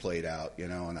alcoholism is played out,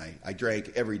 And I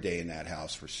drank every day in that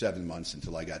house for 7 months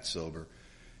until I got sober.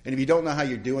 And if you don't know how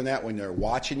you're doing that when they're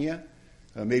watching you,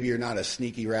 maybe you're not a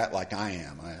sneaky rat like I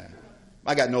am.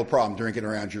 I got no problem drinking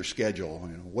around your schedule.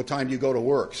 What time do you go to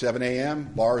work? 7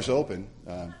 a.m.? Bar's open.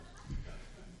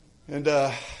 And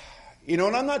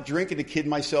I'm not drinking to kid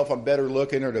myself I'm better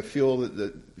looking or to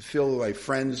feel my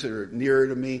friends are nearer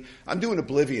to me. I'm doing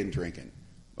oblivion drinking.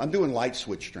 I'm doing light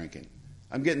switch drinking.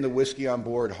 I'm getting the whiskey on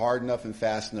board hard enough and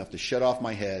fast enough to shut off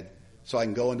my head so I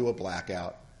can go into a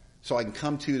blackout, so I can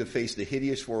come to face the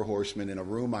hideous 4 horsemen in a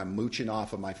room I'm mooching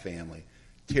off of my family.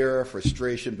 Terror,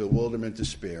 frustration, bewilderment,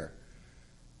 despair.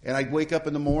 And I'd wake up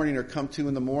in the morning or come to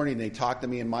in the morning and they'd talk to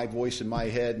me in my voice in my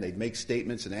head and they'd make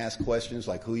statements and ask questions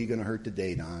like, who are you going to hurt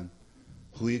today, Don?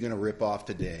 Who are you going to rip off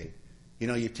today?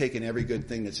 You've taken every good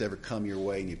thing that's ever come your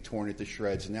way and you've torn it to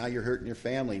shreds. And now you're hurting your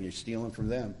family and you're stealing from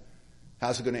them.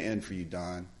 How's it going to end for you,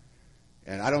 Don?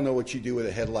 And I don't know what you do with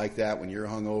a head like that when you're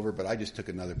hungover, but I just took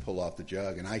another pull off the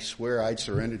jug. And I swear I'd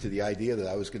surrendered to the idea that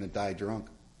I was going to die drunk.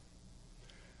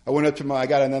 I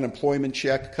got an unemployment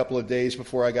check a couple of days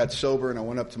before I got sober, and I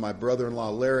went up to my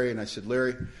brother-in-law, Larry, and I said,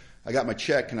 Larry, I got my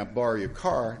check. Can I borrow your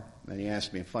car? And he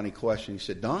asked me a funny question. He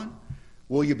said, Don,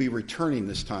 will you be returning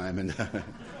this time? And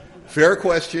fair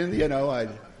question, I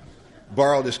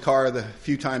borrowed his car a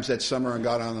few times that summer and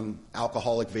got on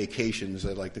alcoholic vacations,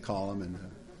 I'd like to call them. And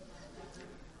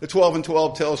the 12 and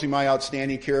 12 tells me my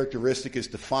outstanding characteristic is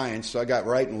defiance, so I got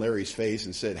right in Larry's face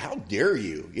and said, how dare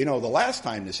you? The last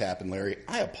time this happened, Larry,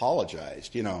 I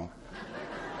apologized,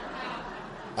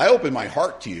 I opened my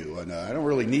heart to you, and I don't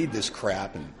really need this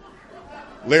crap. And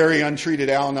Larry, untreated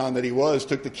Al-Anon that he was,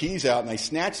 took the keys out, and I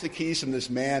snatched the keys from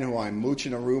this man who I'm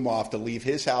mooching a room off to leave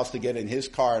his house to get in his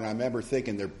car, and I remember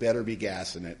thinking there better be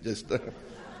gas in it. Just the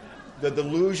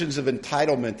delusions of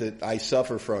entitlement that I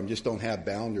suffer from just don't have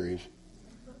boundaries.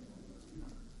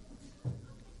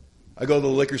 I go to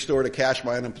the liquor store to cash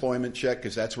my unemployment check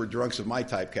because that's where drunks of my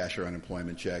type cash their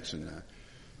unemployment checks, and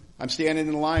I'm standing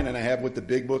in line and I have what the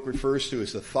big book refers to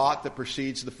as the thought that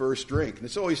precedes the first drink. And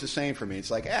it's always the same for me.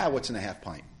 It's like, what's in a half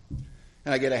pint?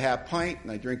 And I get a half pint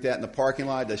and I drink that in the parking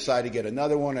lot. I decide to get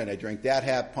another one and I drink that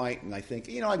half pint and I think,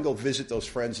 I can go visit those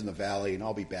friends in the valley and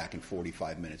I'll be back in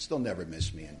 45 minutes. They'll never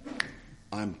miss me and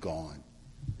I'm gone.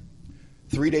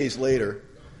 3 days later,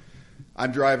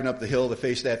 I'm driving up the hill to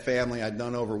face that family I'd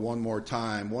done over one more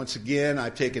time. Once again,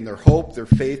 I've taken their hope, their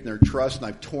faith, and their trust and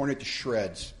I've torn it to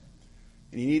shreds.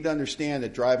 And you need to understand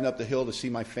that driving up the hill to see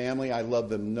my family, I love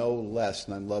them no less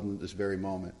than I love them at this very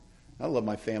moment. I love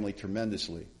my family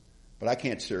tremendously. But I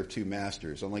can't serve 2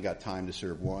 masters. I only got time to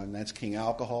serve one. That's King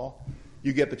Alcohol.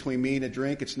 You get between me and a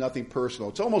drink, it's nothing personal.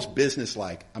 It's almost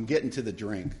businesslike. I'm getting to the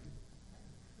drink.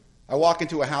 I walk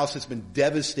into a house that's been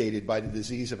devastated by the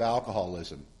disease of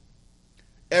alcoholism.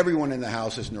 Everyone in the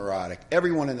house is neurotic.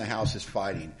 Everyone in the house is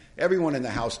fighting. Everyone in the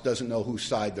house doesn't know whose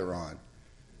side they're on.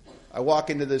 I walk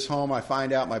into this home, I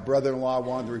find out my brother-in-law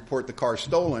wanted to report the car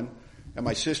stolen, and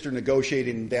my sister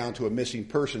negotiated him down to a missing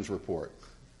persons report.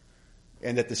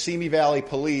 And that the Simi Valley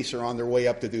police are on their way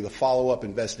up to do the follow-up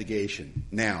investigation.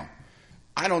 Now,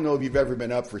 I don't know if you've ever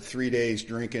been up for 3 days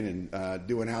drinking and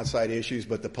doing outside issues,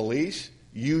 but the police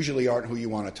usually aren't who you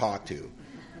want to talk to.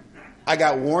 I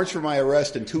got warrants for my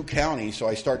arrest in 2 counties, so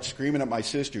I start screaming at my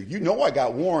sister, you know I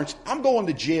got warrants. I'm going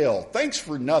to jail. Thanks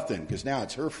for nothing, because now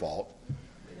it's her fault.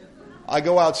 I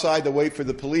go outside to wait for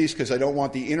the police because I don't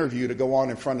want the interview to go on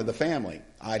in front of the family.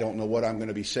 I don't know what I'm going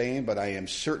to be saying, but I am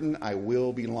certain I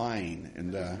will be lying.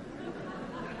 And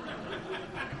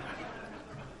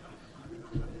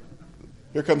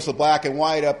here comes the black and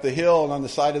white up the hill, and on the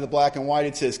side of the black and white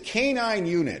it says Canine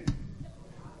Unit.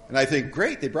 And I think,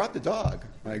 great, they brought the dog.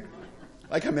 Like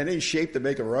I'm in any shape to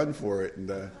make a run for it.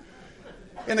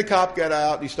 And the cop got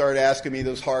out and he started asking me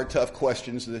those hard, tough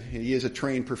questions. He is a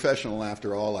trained professional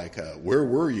after all, like, where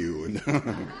were you?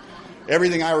 And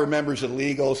everything I remember is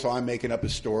illegal, so I'm making up a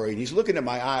story. And he's looking at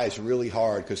my eyes really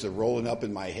hard because they're rolling up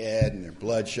in my head and they're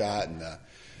bloodshot. And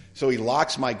so he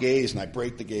locks my gaze, and I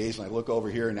break the gaze, and I look over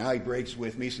here, and now he breaks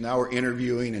with me. So now we're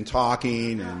interviewing and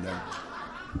talking, and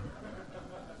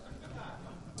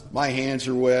my hands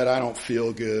are wet. I don't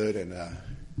feel good, and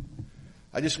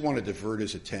I just want to divert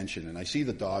his attention. And I see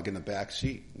the dog in the back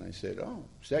seat, and I said, "Oh,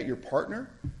 is that your partner?"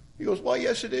 He goes, "Well,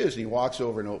 yes, it is." And he walks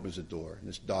over and opens the door, and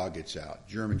this dog gets out,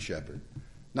 German Shepherd,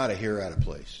 not a hair out of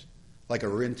place, like a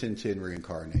Rin Tin Tin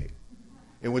reincarnate.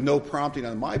 And with no prompting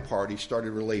on my part, he started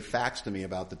to relay facts to me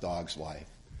about the dog's life.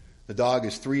 The dog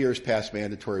is 3 years past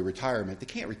mandatory retirement. They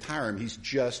can't retire him. He's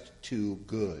just too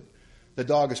good. The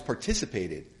dog has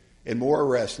participated in more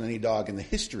arrests than any dog in the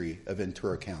history of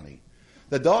Ventura County.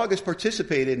 The dog has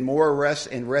participated in more arrests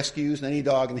and rescues than any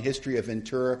dog in the history of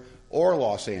Ventura or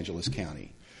Los Angeles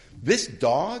County. This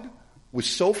dog was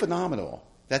so phenomenal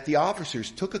that the officers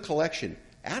took a collection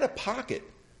out of pocket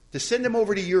to send him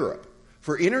over to Europe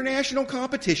for international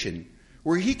competition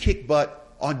where he kicked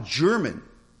butt on German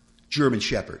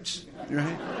Shepherds.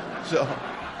 Right? So,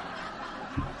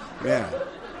 yeah.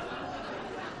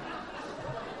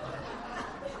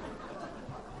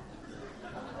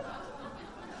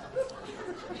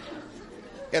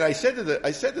 And I said to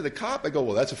the cop, I go,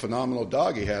 "Well, that's a phenomenal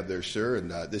dog you have there, sir."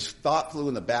 And this thought flew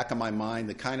in the back of my mind,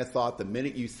 the kind of thought the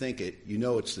minute you think it, you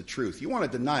know it's the truth. You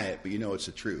want to deny it, but you know it's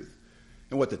the truth.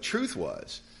 And what the truth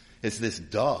was is this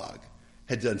dog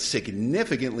had done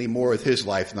significantly more with his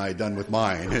life than I had done with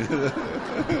mine.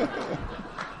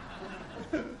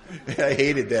 I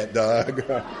hated that dog.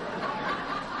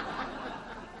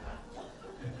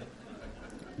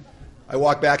 I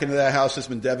walk back into that house that's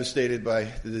been devastated by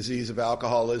the disease of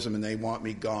alcoholism, and they want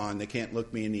me gone. They can't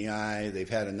look me in the eye. They've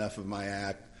had enough of my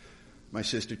act. My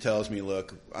sister tells me,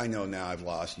 "Look, I know now I've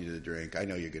lost you to the drink. I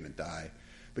know you're going to die,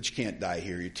 but you can't die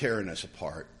here. You're tearing us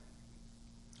apart."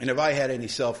 And if I had any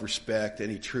self-respect,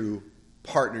 any true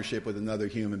partnership with another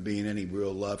human being, any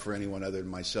real love for anyone other than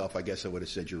myself, I guess I would have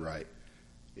said, "You're right.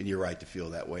 And you're right to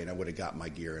feel that way." And I would have got my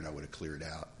gear and I would have cleared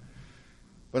out.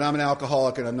 But I'm an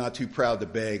alcoholic and I'm not too proud to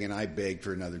beg, and I begged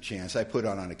for another chance. I put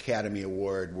on an Academy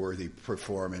Award-worthy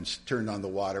performance, turned on the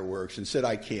waterworks, and said,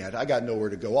 "I can't. I got nowhere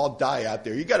to go. I'll die out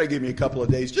there. You got to give me a couple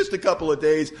of days, just a couple of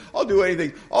days. I'll do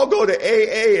anything. I'll go to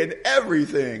AA and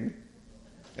everything."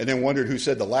 And then wondered who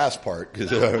said the last part,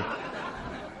 because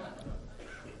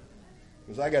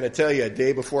I got to tell you, a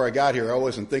day before I got here, I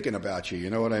wasn't thinking about you. You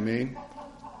know what I mean?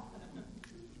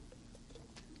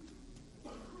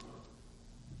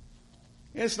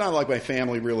 And it's not like my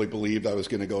family really believed I was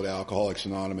going to go to Alcoholics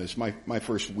Anonymous. My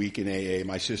first week in AA,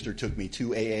 my sister took me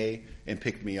to AA and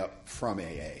picked me up from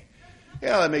AA.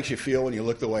 Yeah, that makes you feel when you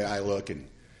look the way I look, and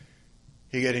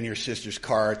you get in your sister's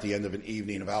car at the end of an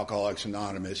evening of Alcoholics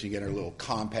Anonymous. You get her little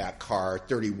compact car,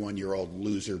 31-year-old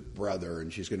loser brother,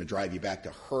 and she's going to drive you back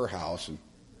to her house. And,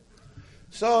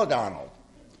 "So, Donald,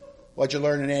 what'd you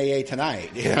learn in AA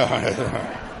tonight?" You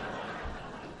know?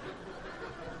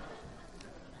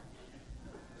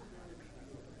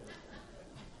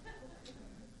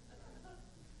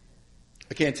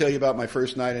 I can't tell you about my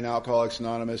first night in Alcoholics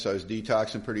Anonymous. I was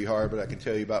detoxing pretty hard, but I can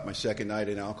tell you about my second night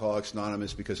in Alcoholics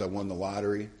Anonymous because I won the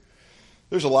lottery.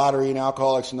 There's a lottery in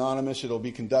Alcoholics Anonymous. It'll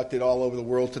be conducted all over the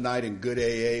world tonight, and good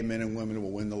AA men and women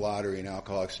will win the lottery in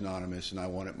Alcoholics Anonymous, and I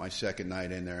won it my second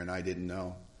night in there, and I didn't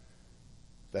know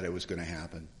that it was going to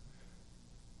happen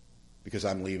because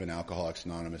I'm leaving Alcoholics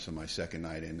Anonymous on my second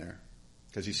night in there.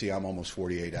 Because, you see, I'm almost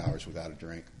 48 hours without a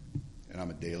drink, and I'm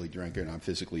a daily drinker, and I'm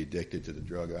physically addicted to the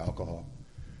drug of alcohol.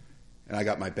 And I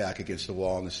got my back against the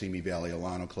wall in the Simi Valley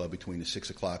Alano Club between the 6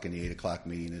 o'clock and the 8 o'clock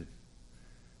meeting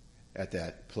at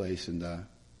that place, and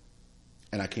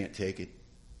I can't take it.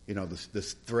 You know, the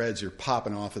threads are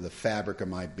popping off of the fabric of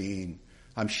my being.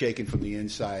 I'm shaking from the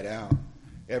inside out.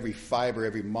 every fiber,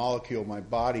 every molecule of my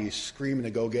body is screaming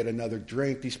to go get another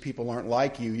drink. These people aren't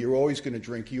like you. You're always going to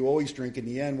drink. You always drink in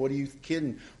the end. What are you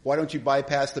kidding? Why don't you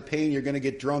bypass the pain? You're going to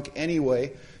get drunk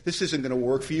anyway. This isn't going to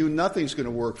work for you. Nothing's going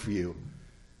to work for you.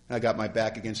 And I got my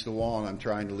back against the wall, and I'm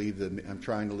trying to leave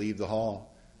the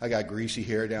hall. I got greasy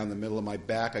hair down the middle of my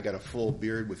back. I got a full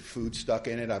beard with food stuck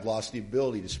in it. I've lost the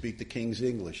ability to speak the King's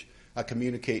English. I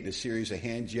communicate in a series of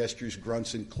hand gestures,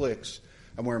 grunts, and clicks.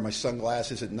 I'm wearing my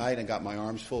sunglasses at night and got my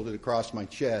arms folded across my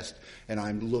chest, and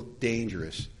I look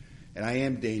dangerous. And I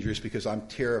am dangerous because I'm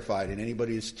terrified, and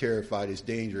anybody that's terrified is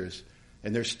dangerous.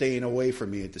 And they're staying away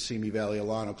from me at the Simi Valley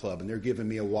Alano Club, and they're giving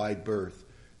me a wide berth.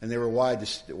 And they were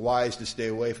wise to stay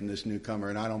away from this newcomer,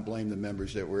 and I don't blame the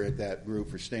members that were at that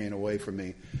group for staying away from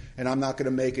me. And I'm not going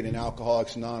to make it in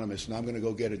Alcoholics Anonymous, and I'm going to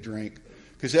go get a drink.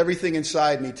 Because everything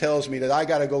inside me tells me that I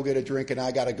got to go get a drink and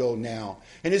I got to go now.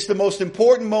 And it's the most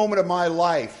important moment of my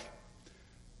life.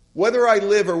 Whether I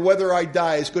live or whether I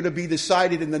die is going to be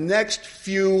decided in the next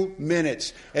few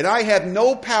minutes. And I have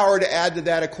no power to add to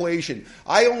that equation.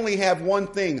 I only have one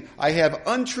thing. I have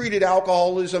untreated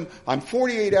alcoholism. I'm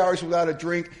 48 hours without a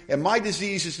drink. And my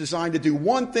disease is designed to do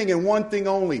one thing and one thing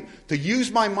only. To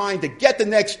use my mind to get the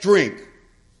next drink.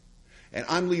 And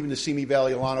I'm leaving the Simi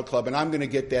Valley Alano Club, and I'm going to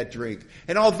get that drink.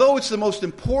 And although it's the most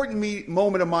important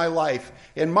moment of my life,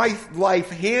 and my life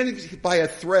hanged by a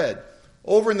thread,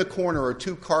 over in the corner are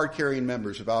two card-carrying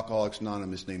members of Alcoholics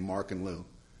Anonymous named Mark and Lou.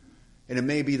 And it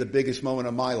may be the biggest moment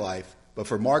of my life, but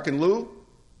for Mark and Lou,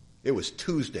 it was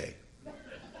Tuesday.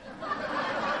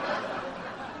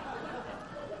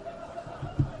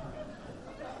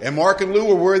 And Mark and Lou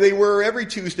were where they were every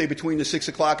Tuesday between the 6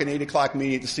 o'clock and 8 o'clock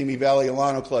meeting at the Simi Valley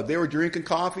Alano Club. They were drinking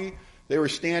coffee, they were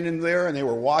standing there, and they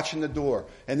were watching the door.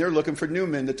 And they're looking for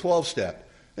Newman, the 12-step.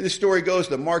 And the story goes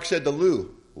that Mark said to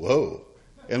Lou, "Whoa."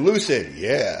 And Lou said,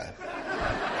 "Yeah."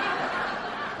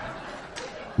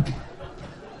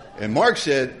 And Mark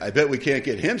said, "I bet we can't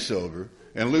get him sober."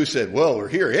 And Lou said, "Well, we're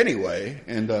here anyway."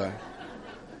 And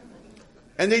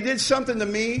they did something to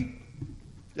me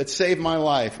that saved my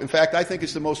life. In fact, I think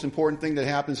it's the most important thing that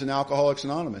happens in Alcoholics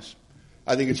Anonymous.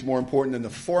 I think it's more important than the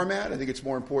format. I think it's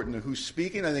more important than who's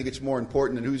speaking. I think it's more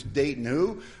important than who's dating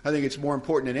who. I think it's more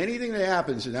important than anything that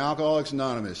happens in Alcoholics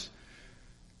Anonymous.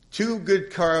 Two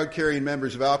good card-carrying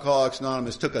members of Alcoholics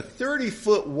Anonymous took a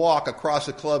 30-foot walk across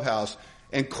the clubhouse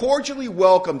and cordially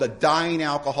welcomed a dying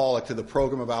alcoholic to the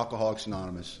program of Alcoholics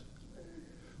Anonymous.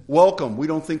 "Welcome. We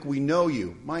don't think we know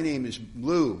you. My name is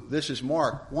Lou. This is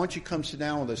Mark. Why don't you come sit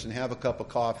down with us and have a cup of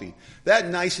coffee?" That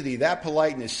nicety, that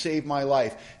politeness saved my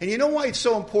life. And you know why it's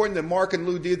so important that Mark and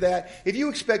Lou did that? If you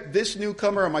expect this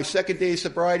newcomer on my second day of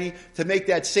sobriety to make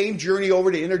that same journey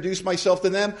over to introduce myself to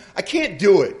them, I can't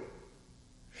do it.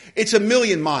 It's a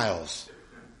million miles.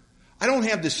 I don't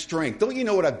have the strength. Don't you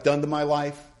know what I've done to my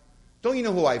life? Don't you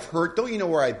know who I've hurt? Don't you know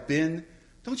where I've been?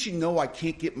 Don't you know I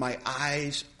can't get my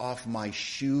eyes off my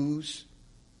shoes?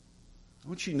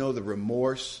 Don't you know the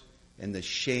remorse and the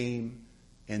shame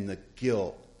and the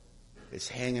guilt is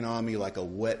hanging on me like a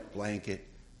wet blanket?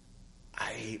 I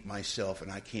hate myself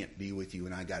and I can't be with you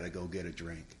and I got to go get a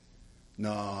drink.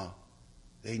 No,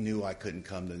 they knew I couldn't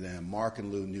come to them. Mark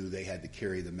and Lou knew they had to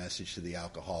carry the message to the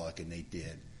alcoholic, and they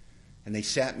did. And they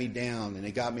sat me down and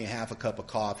they got me half a cup of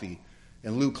coffee.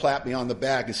 And Lou clapped me on the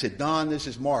back and said, "Don, this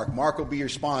is Mark. Mark will be your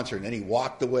sponsor." And then he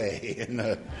walked away.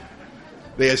 And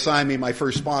they assigned me my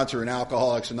first sponsor in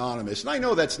Alcoholics Anonymous. And I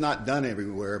know that's not done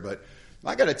everywhere, but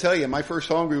I got to tell you, my first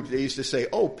home group, they used to say,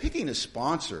 picking a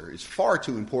sponsor is far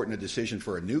too important a decision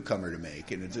for a newcomer to make.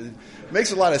 And it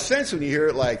makes a lot of sense when you hear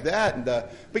it like that. And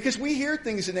because we hear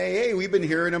things in AA, we've been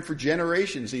hearing them for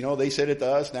generations. You know, they said it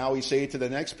to us, now we say it to the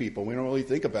next people. We don't really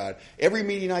think about it. Every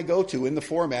meeting I go to, in the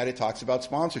format, it talks about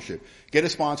sponsorship. Get a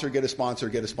sponsor, get a sponsor,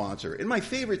 get a sponsor. And my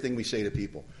favorite thing we say to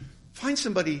people, find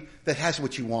somebody that has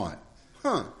what you want.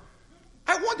 I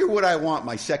wonder what I want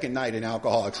my second night in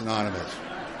Alcoholics Anonymous.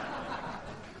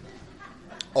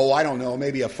 I don't know,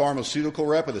 maybe a pharmaceutical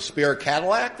rep with a spare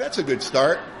Cadillac? That's a good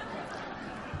start.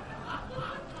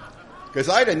 Because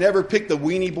I'd have never picked the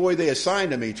weenie boy they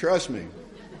assigned to me, trust me.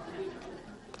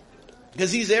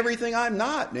 Because he's everything I'm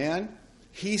not, man.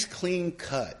 He's clean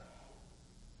cut.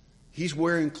 He's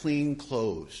wearing clean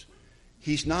clothes.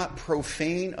 He's not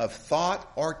profane of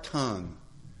thought or tongue.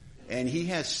 And he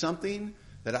has something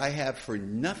that I have for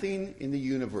nothing in the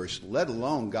universe, let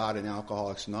alone God and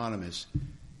Alcoholics Anonymous.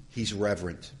 He's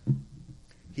reverent.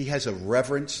 He has a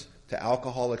reverence to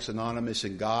Alcoholics Anonymous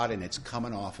and God, and it's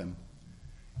coming off him.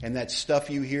 And that stuff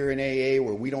you hear in AA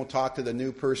where we don't talk to the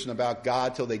new person about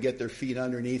God till they get their feet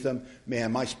underneath them,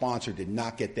 man, my sponsor did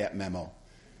not get that memo.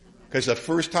 Because the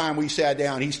first time we sat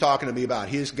down, he's talking to me about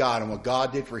his God and what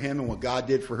God did for him and what God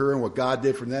did for her and what God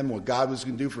did for them and what God was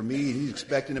going to do for me. And he's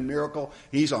expecting a miracle.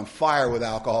 He's on fire with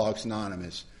Alcoholics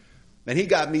Anonymous. And he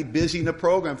got me busy in the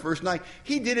program first night.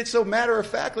 He did it so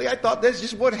matter-of-factly, I thought that's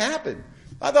just what happened.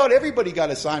 I thought everybody got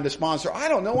assigned a sponsor. I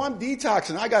don't know, I'm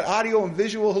detoxing. I got audio and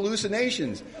visual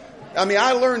hallucinations. I mean,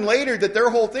 I learned later that their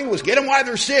whole thing was get them while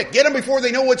they're sick. Get them before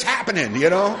they know what's happening, you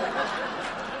know.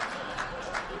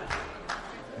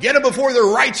 Get them before their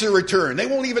rights are returned. They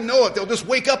won't even know it. They'll just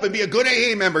wake up and be a good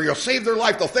AA member. You'll save their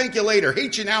life. They'll thank you later.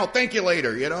 Hate you now, thank you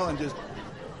later, you know, and just...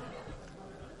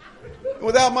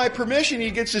 Without my permission,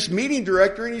 he gets this meeting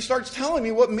director and he starts telling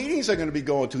me what meetings I'm going to be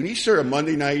going to. And he said,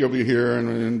 Monday night you'll be here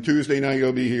and Tuesday night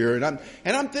you'll be here. And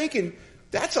I'm thinking,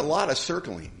 that's a lot of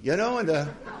circling, you know,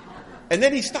 and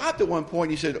then he stopped at one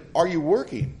point and he said, are you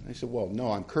working? I said, well,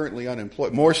 no, I'm currently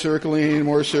unemployed. More circling,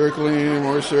 more circling,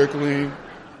 more circling.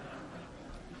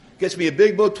 Gets me a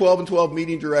big book, 12 and 12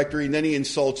 meeting directory, and then he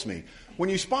insults me. When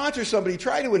you sponsor somebody,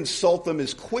 try to insult them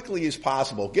as quickly as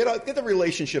possible. Get the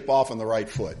relationship off on the right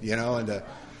foot, you know.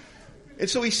 And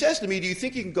so he says to me, do you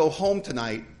think you can go home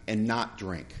tonight and not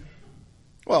drink?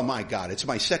 Well, my God, it's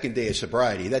my second day of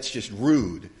sobriety. That's just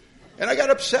rude. And I got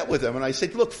upset with him, and I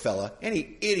said, look, fella,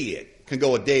 any idiot can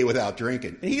go a day without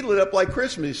drinking. And he lit up like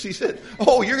Christmas. He said,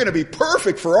 oh, you're going to be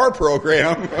perfect for our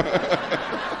program.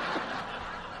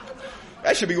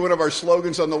 That should be one of our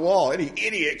slogans on the wall. Any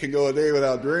idiot can go a day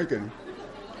without drinking.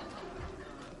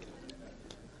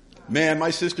 Man,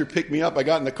 my sister picked me up. I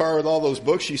got in the car with all those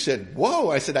books. She said, whoa.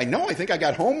 I said, I know. I think I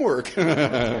got homework.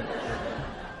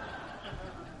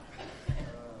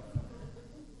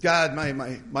 God,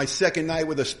 my second night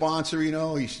with a sponsor, you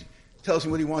know, he tells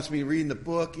me what he wants me to read in the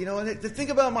book. You know, and the thing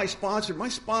about my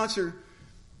sponsor,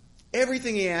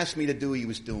 everything he asked me to do, he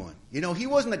was doing. You know, he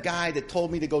wasn't a guy that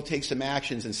told me to go take some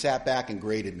actions and sat back and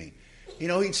graded me. You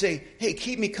know, he'd say, hey,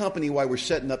 keep me company while we're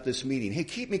setting up this meeting. Hey,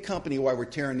 keep me company while we're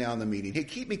tearing down the meeting. Hey,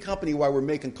 keep me company while we're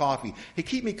making coffee. Hey,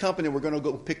 keep me company, we're going to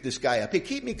go pick this guy up. Hey,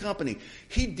 keep me company.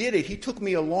 He did it. He took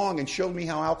me along and showed me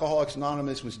how Alcoholics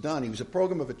Anonymous was done. He was a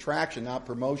program of attraction, not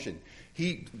promotion.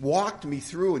 He walked me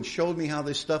through and showed me how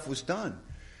this stuff was done.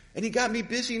 And he got me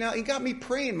busy now. He got me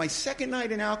praying. My second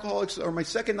night in Alcoholics, or my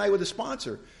second night with a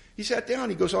sponsor, he sat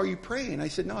down. He goes, are you praying? I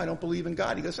said, no, I don't believe in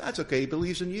God. He goes, that's okay. He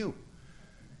believes in you.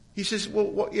 He says,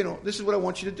 well, you know, this is what I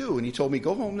want you to do. And he told me,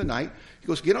 go home tonight. He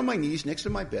goes, get on my knees next to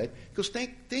my bed. He goes,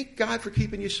 thank God for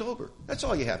keeping you sober. That's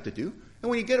all you have to do. And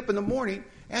when you get up in the morning,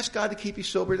 ask God to keep you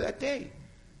sober that day.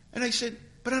 And I said,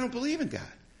 but I don't believe in God.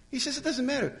 He says, it doesn't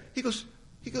matter. He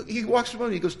walks around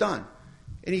and he goes, Don.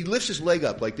 And he lifts his leg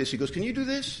up like this. He goes, can you do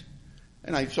this?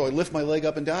 And so I lift my leg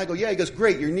up and down. I go, yeah. He goes,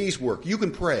 great, your knees work. You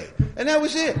can pray. And that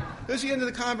was it. That was the end of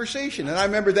the conversation. And I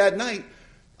remember that night,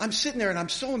 I'm sitting there and I'm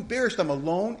so embarrassed. I'm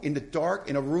alone in the dark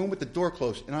in a room with the door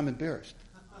closed, and I'm embarrassed.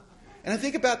 And I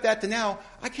think about that to now.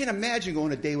 I can't imagine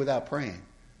going a day without praying.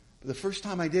 But the first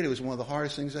time I did, it was one of the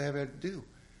hardest things I ever had to do.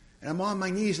 And I'm on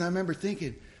my knees, and I remember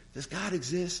thinking, does God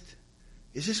exist?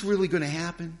 Is this really going to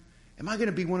happen? Am I going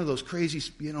to be one of those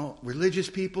crazy, you know, religious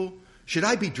people? Should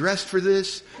I be dressed for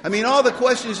this? I mean, all the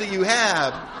questions that you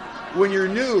have when you're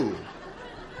new.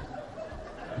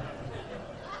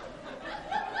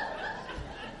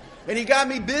 And he got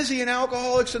me busy in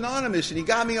Alcoholics Anonymous, and he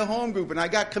got me a home group, and I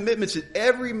got commitments at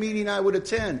every meeting I would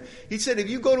attend. He said, if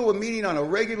you go to a meeting on a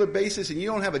regular basis and you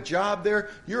don't have a job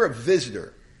there, you're a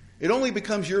visitor. It only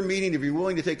becomes your meeting if you're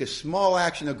willing to take a small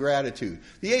action of gratitude.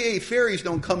 The AA fairies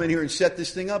don't come in here and set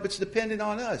this thing up. It's dependent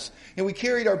on us. And we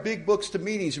carried our big books to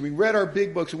meetings, and we read our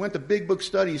big books, and went to big book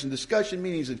studies and discussion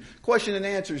meetings and question and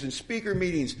answers and speaker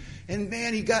meetings. And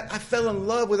man, I fell in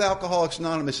love with Alcoholics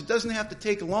Anonymous. It doesn't have to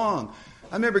take long.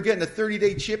 I remember getting a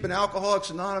 30-day chip in Alcoholics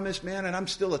Anonymous, man, and I'm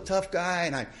still a tough guy,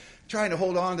 and I'm trying to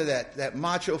hold on to that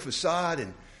macho facade,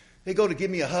 and they go to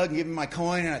give me a hug and give me my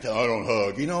coin, and I tell, I don't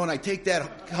hug, you know, and I take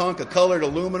that hunk of colored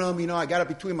aluminum, you know, I got it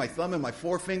between my thumb and my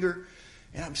forefinger,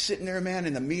 and I'm sitting there, man,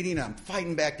 in the meeting, and I'm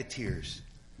fighting back the tears.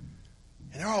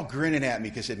 And they're all grinning at me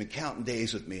because they've been counting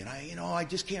days with me, and I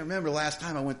just can't remember the last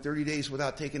time I went 30 days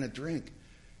without taking a drink.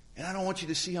 And I don't want you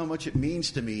to see how much it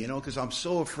means to me, you know, because I'm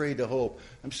so afraid to hope.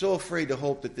 I'm so afraid to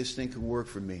hope that this thing could work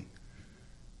for me.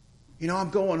 You know, I'm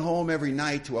going home every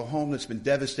night to a home that's been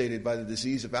devastated by the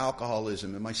disease of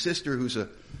alcoholism. And my sister,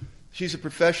 she's a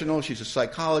professional, she's a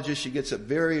psychologist, she gets up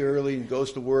very early and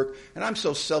goes to work. And I'm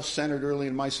so self-centered early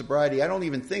in my sobriety, I don't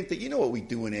even think that, you know what we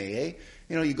do in AA.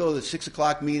 You know, you go to the 6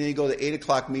 o'clock meeting, you go to the 8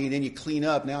 o'clock meeting, then you clean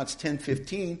up. Now it's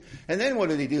 10:15. And then what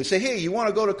do they do? Say, hey, you want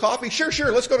to go to coffee?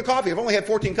 Sure, let's go to coffee. I've only had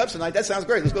 14 cups tonight. That sounds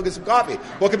great. Let's go get some coffee.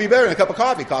 What could be better than a cup of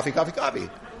coffee? Coffee.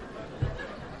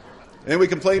 And then we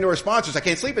complain to our sponsors, I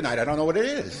can't sleep at night. I don't know what it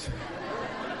is.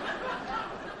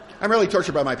 I'm really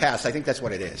tortured by my past. I think that's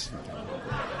what it is.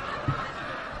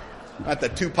 Not the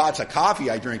 2 pots of coffee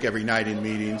I drink every night in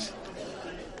meetings.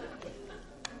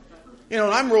 You know,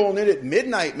 and I'm rolling in at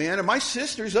midnight, man, and my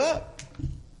sister's up.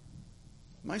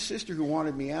 My sister, who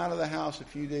wanted me out of the house a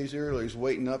few days earlier, is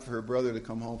waiting up for her brother to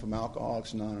come home from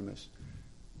Alcoholics Anonymous.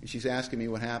 And she's asking me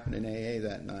what happened in AA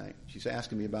that night. She's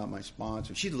asking me about my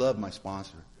sponsor. She loved my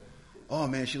sponsor. Oh,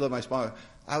 man, she loved my sponsor.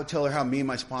 I would tell her how mean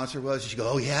my sponsor was. She'd go,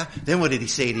 oh, yeah? Then what did he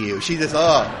say to you? She just,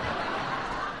 oh.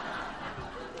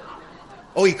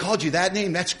 Oh, he called you that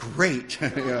name? That's great. You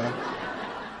know?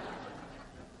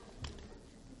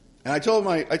 And I told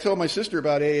my sister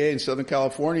about AA in Southern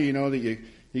California, you know, that you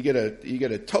get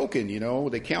a token, you know.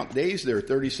 They count days there,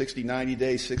 30, 60, 90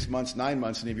 days, 6 months, 9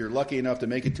 months, and if you're lucky enough to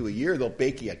make it to a year, they'll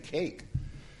bake you a cake.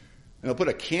 And they'll put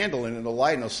a candle in it, and they'll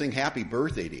light, and they'll sing happy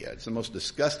birthday to you. It's the most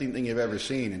disgusting thing you've ever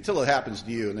seen, until it happens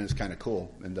to you, and then it's kind of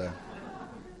cool. And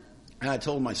I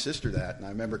told my sister that, and I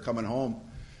remember coming home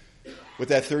with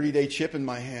that 30-day chip in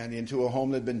my hand into a home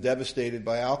that had been devastated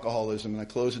by alcoholism, and I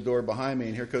closed the door behind me,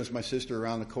 and here comes my sister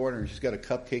around the corner, and she's got a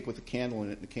cupcake with a candle in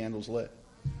it, and the candle's lit.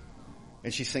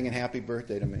 And she's singing happy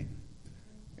birthday to me.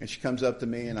 And she comes up to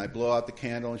me, and I blow out the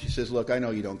candle, and she says, look, I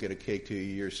know you don't get a cake till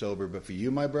you're sober, but for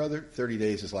you, my brother, 30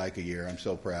 days is like a year. I'm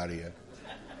so proud of you.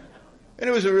 And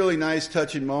it was a really nice,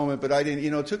 touching moment, but I didn't,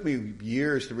 you know, it took me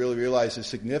years to really realize the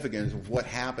significance of what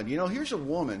happened. You know, here's a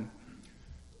woman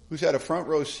who's had a front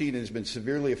row seat and has been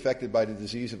severely affected by the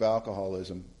disease of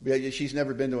alcoholism. She's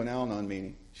never been to an Al-Anon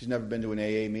meeting. She's never been to an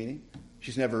AA meeting.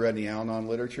 She's never read any Al-Anon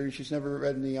literature. She's never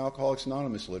read any Alcoholics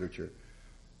Anonymous literature.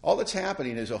 All that's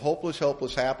happening is a hopeless,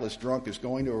 helpless, hapless drunk is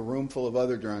going to a room full of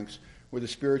other drunks where the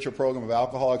spiritual program of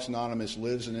Alcoholics Anonymous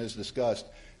lives and is discussed.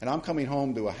 And I'm coming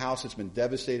home to a house that's been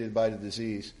devastated by the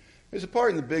disease. There's a part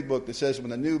in the big book that says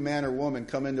when a new man or woman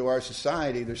come into our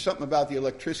society, there's something about the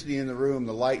electricity in the room,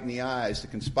 the light in the eyes, that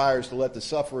conspires to let the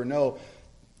sufferer know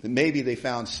that maybe they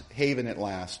found haven at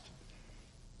last.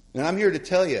 And I'm here to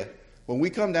tell you, when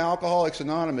we come to Alcoholics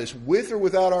Anonymous, with or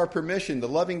without our permission, the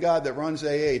loving God that runs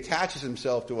AA attaches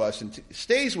himself to us and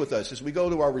stays with us as we go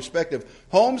to our respective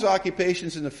homes,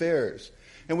 occupations, and affairs.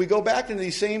 And we go back into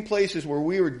these same places where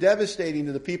we were devastating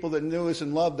to the people that knew us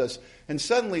and loved us. And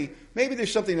suddenly, maybe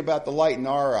there's something about the light in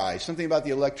our eyes, something about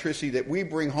the electricity that we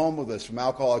bring home with us from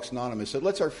Alcoholics Anonymous that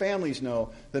lets our families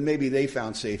know that maybe they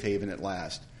found safe haven at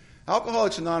last.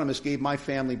 Alcoholics Anonymous gave my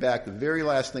family back the very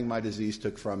last thing my disease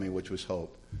took from me, which was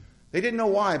hope. They didn't know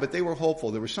why, but they were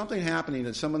hopeful. There was something happening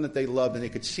to someone that they loved, and they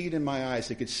could see it in my eyes.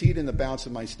 They could see it in the bounce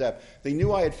of my step. They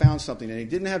knew I had found something, and they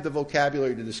didn't have the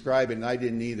vocabulary to describe it, and I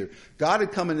didn't either. God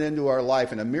had come into our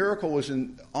life, and a miracle was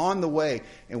on the way,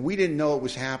 and we didn't know it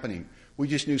was happening. We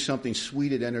just knew something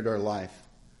sweet had entered our life.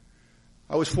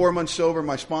 I was 4 months sober.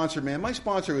 My sponsor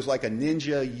was like a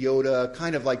ninja Yoda,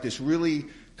 kind of like this really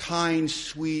kind,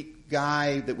 sweet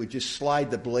guy that would just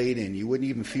slide the blade in. You wouldn't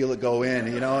even feel it go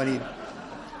in, you know, and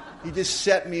he just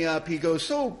set me up. He goes,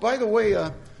 so, by the way,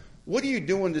 what are you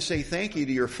doing to say thank you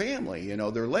to your family? You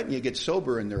know, they're letting you get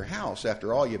sober in their house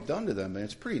after all you've done to them, and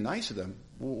it's pretty nice of them.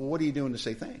 What are you doing to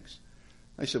say thanks?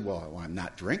 I said, well, I'm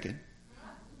not drinking.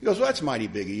 He goes, well, that's mighty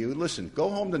big of you. Listen, go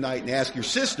home tonight and ask your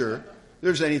sister if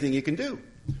there's anything you can do.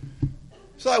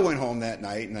 So I went home that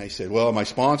night, and I said, well, my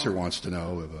sponsor wants to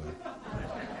know if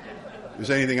there's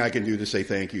anything I can do to say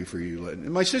thank you for you.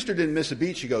 And my sister didn't miss a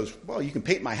beat. She goes, well, you can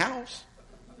paint my house.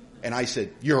 And I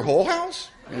said, your whole house?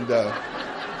 And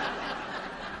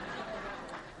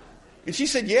she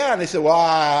said, yeah. And I said, well,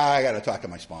 I got to talk to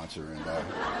my sponsor. And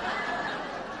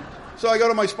so I go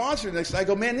to my sponsor next. I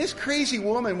go, man, this crazy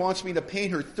woman wants me to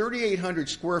paint her 3,800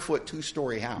 square foot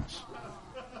 2-story house.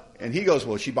 And he goes,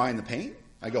 well, is she buying the paint?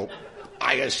 I go,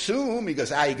 I assume. He goes,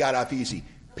 you got off easy.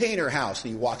 Paint her house.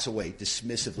 And he walks away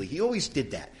dismissively. He always did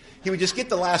that. He would just get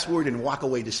the last word and walk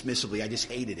away dismissively. I just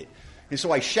hated it. And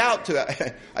so I shout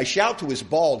to his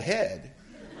bald head.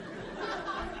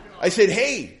 I said,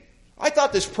 hey, I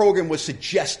thought this program was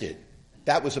suggested.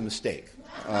 That was a mistake.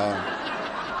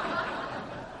 I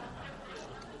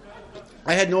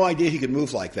had no idea he could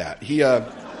move like that. He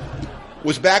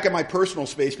was back in my personal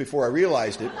space before I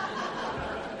realized it.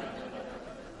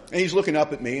 And he's looking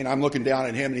up at me, and I'm looking down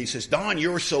at him, and he says, Don,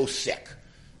 you're so sick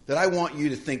that I want you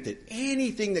to think that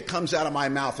anything that comes out of my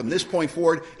mouth from this point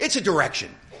forward, it's a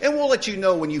direction. And we'll let you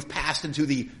know when you've passed into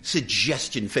the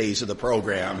suggestion phase of the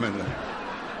program. And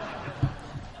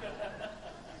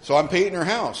so I'm painting her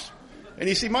house. And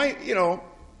you see,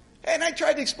 and I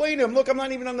tried to explain to him, look, I'm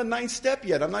not even on the 9th step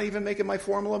yet. I'm not even making my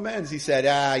formal amends. He said,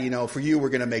 for you, we're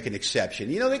going to make an exception.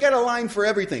 They got a line for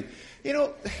everything.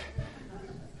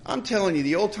 I'm telling you,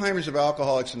 the old-timers of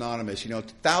Alcoholics Anonymous,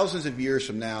 thousands of years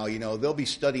from now, they'll be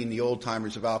studying the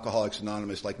old-timers of Alcoholics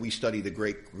Anonymous like we study the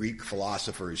great Greek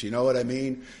philosophers. You know what I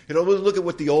mean? It'll look at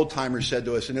what the old-timers said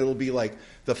to us, and it'll be like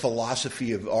the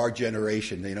philosophy of our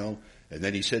generation, And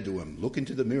then he said to him, look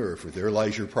into the mirror, for there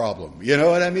lies your problem. You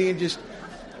know what I mean? Just,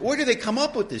 where do they come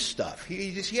up with this stuff?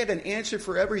 He had an answer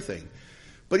for everything.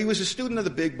 But he was a student of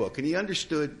the Big Book, and he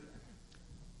understood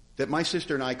that my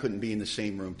sister and I couldn't be in the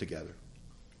same room together.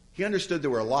 He understood there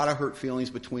were a lot of hurt feelings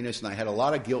between us, and I had a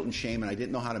lot of guilt and shame, and I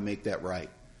didn't know how to make that right.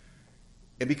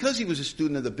 And because he was a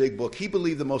student of the Big Book, he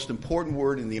believed the most important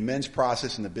word in the amends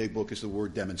process in the Big Book is the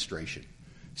word demonstration.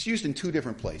 It's used in two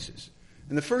different places.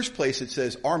 In the first place, it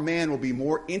says, our man will be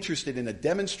more interested in a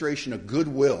demonstration of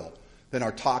goodwill than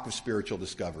our talk of spiritual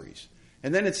discoveries.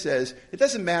 And then it says, it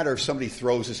doesn't matter if somebody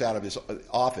throws us out of his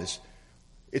office.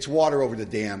 It's water over the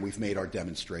dam. We've made our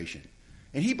demonstration.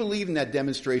 And he believed in that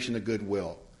demonstration of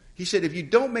goodwill. He said, if you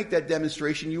don't make that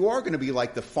demonstration, you are going to be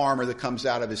like the farmer that comes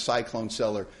out of his cyclone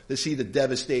cellar to see the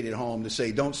devastated home to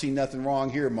say, don't see nothing wrong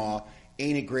here, Ma.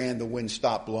 Ain't it grand the wind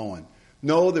stopped blowing?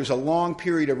 No, there's a long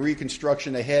period of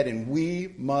reconstruction ahead, and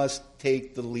we must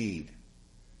take the lead.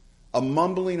 A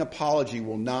mumbling apology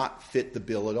will not fit the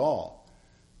bill at all.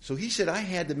 So he said, I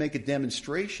had to make a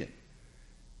demonstration.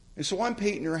 And so I'm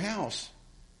painting her house.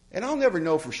 And I'll never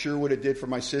know for sure what it did for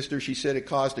my sister. She said it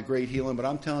caused a great healing, but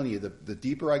I'm telling you, the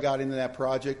deeper I got into that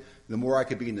project, the more I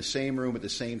could be in the same room at the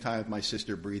same time with my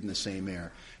sister breathing the same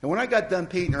air. And when I got done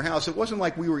painting her house, it wasn't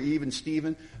like we were even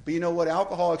Steven, but you know what?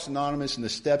 Alcoholics Anonymous and the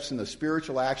steps and the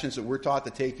spiritual actions that we're taught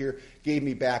to take here gave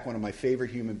me back one of my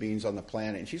favorite human beings on the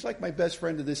planet. And she's like my best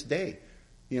friend to this day,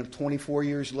 24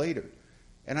 years later.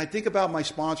 And I think about my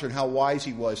sponsor and how wise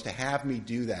he was to have me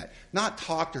do that. Not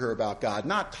talk to her about God,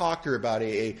 not talk to her about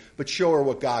AA, but show her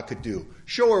what God could do.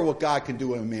 Show her what God can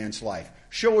do in a man's life.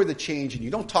 Show her the change in you.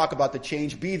 Don't talk about the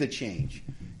change, be the change.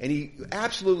 And he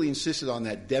absolutely insisted on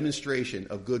that demonstration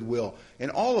of goodwill in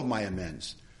all of my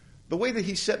amends. The way that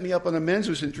he set me up on amends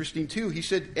was interesting too. He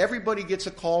said, everybody gets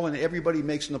a call and everybody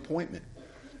makes an appointment.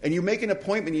 And you make an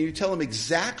appointment and you tell them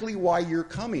exactly why you're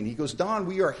coming. He goes, Don,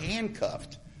 we are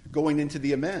handcuffed going into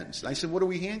the amends. And I said, what are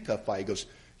we handcuffed by? He goes,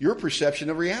 your perception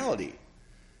of reality.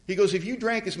 He goes, if you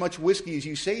drank as much whiskey as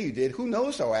you say you did, who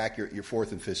knows how accurate your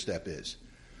fourth and fifth step is?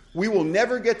 We will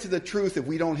never get to the truth if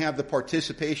we don't have the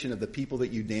participation of the people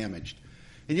that you damaged.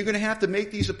 And you're going to have to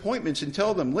make these appointments and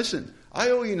tell them, listen, I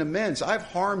owe you an amends. I've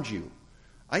harmed you.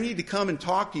 I need to come and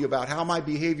talk to you about how my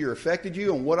behavior affected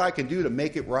you and what I can do to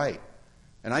make it right.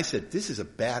 And I said, this is a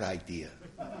bad idea.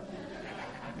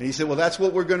 And he said, well, that's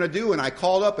what we're going to do. And I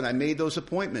called up and I made those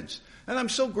appointments. And I'm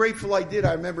so grateful I did.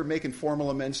 I remember making formal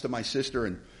amends to my sister.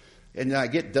 And I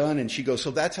get done and she goes,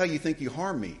 so that's how you think you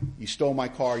harmed me? You stole my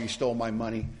car, you stole my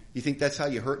money. You think that's how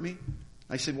you hurt me?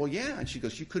 I said, well, yeah. And she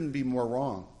goes, you couldn't be more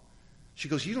wrong. She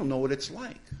goes, you don't know what it's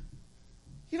like.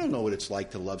 You don't know what it's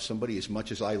like to love somebody as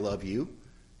much as I love you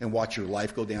and watch your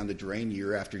life go down the drain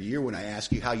year after year. When I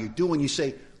ask you how you're doing, you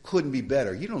say, couldn't be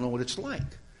better. You don't know what it's like.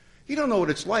 You don't know what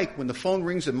it's like when the phone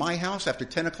rings in my house after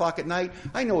 10 o'clock at night.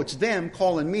 I know it's them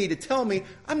calling me to tell me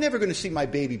I'm never going to see my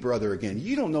baby brother again.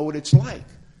 You don't know what it's like.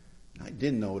 I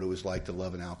didn't know what it was like to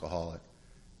love an alcoholic.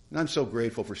 And I'm so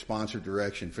grateful for sponsored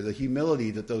direction, for the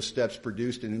humility that those steps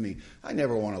produced in me. I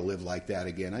never want to live like that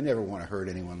again. I never want to hurt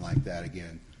anyone like that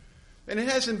again. And it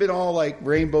hasn't been all like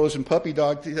rainbows and puppy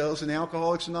dog tails in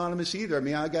Alcoholics Anonymous either. I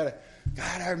mean,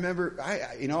 I remember,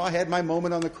 I had my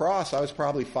moment on the cross. I was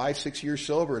probably 5-6 years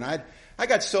sober, and I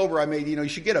got sober. I made, you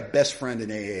should get a best friend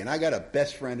in AA, and I got a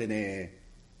best friend in AA.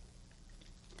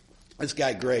 This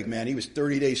guy, Greg, man, he was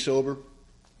 30 days sober.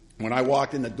 When I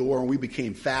walked in the door, and we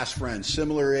became fast friends,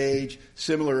 similar age,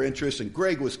 similar interests, and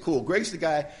Greg was cool. Greg's the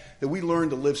guy that we learned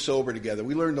to live sober together.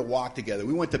 We learned to walk together.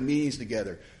 We went to meetings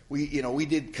together. We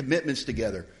did commitments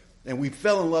together. And we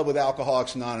fell in love with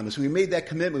Alcoholics Anonymous. We made that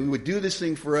commitment. We would do this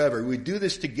thing forever. We would do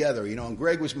this together, and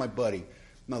Greg was my buddy.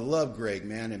 And I love Greg,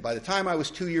 man. And by the time I was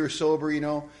 2 years sober,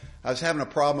 I was having a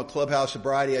problem with clubhouse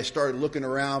sobriety. I started looking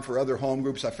around for other home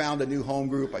groups. I found a new home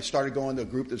group. I started going to a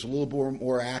group that's a little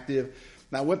more active.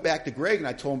 And I went back to Greg and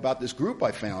I told him about this group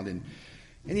I found. And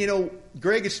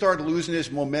Greg had started losing his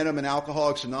momentum in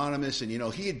Alcoholics Anonymous, and,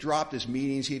 he had dropped his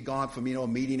meetings. He had gone from, a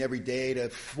meeting every day to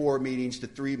 4 meetings to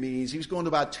 3 meetings. He was going to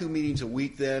about 2 meetings a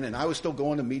week then, and I was still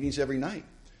going to meetings every night.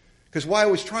 Because while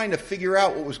I was trying to figure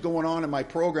out what was going on in my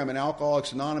program in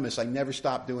Alcoholics Anonymous, I never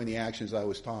stopped doing the actions I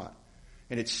was taught.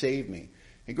 And it saved me.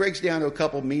 And Greg's down to a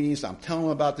couple of meetings. I'm telling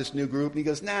him about this new group. And he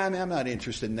goes, nah, man, I'm not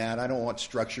interested in that. I don't want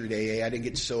structured AA. I didn't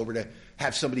get sober to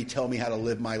have somebody tell me how to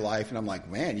live my life. And I'm like,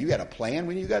 man, you had a plan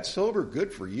when you got sober?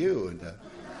 Good for you.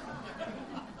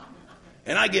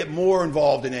 And I get more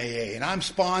involved in AA, and I'm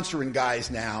sponsoring guys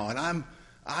now, and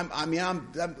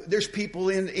there's people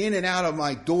in and out of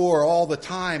my door all the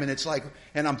time, and it's like,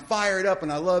 and I'm fired up,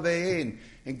 and I love AA,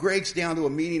 and Greg's down to a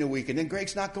meeting a week, and then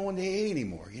Greg's not going to AA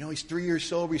anymore. You know, he's 3 years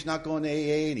sober, he's not going to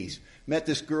AA, and he's met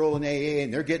this girl in AA,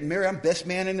 and they're getting married. I'm best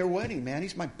man in their wedding, man.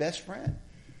 He's my best friend.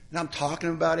 And I'm talking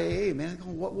about AA, man.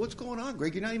 Going, what's going on,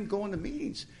 Greg? You're not even going to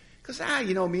meetings. Because,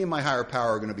 me and my higher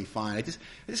power are going to be fine. I just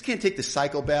can't take the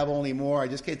psychobabble anymore. I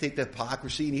just can't take the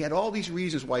hypocrisy. And he had all these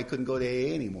reasons why he couldn't go to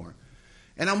AA anymore.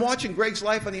 And I'm watching Greg's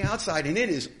life on the outside, and it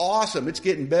is awesome. It's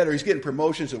getting better. He's getting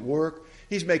promotions at work.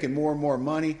 He's making more and more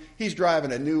money. He's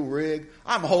driving a new rig.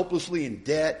 I'm hopelessly in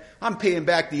debt. I'm paying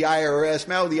back the IRS.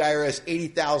 Man, I owe the IRS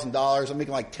 $80,000. I'm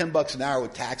making like $10 an hour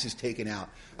with taxes taken out.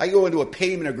 I go into a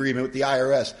payment agreement with the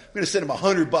IRS. I'm going to send them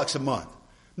 $100 a month.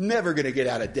 Never going to get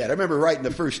out of debt. I remember writing the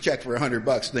first check for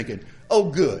 $100 thinking, oh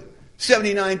good,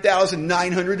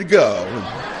 $79,900 to go.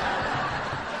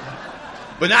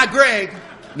 But not Greg.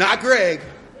 Not Greg.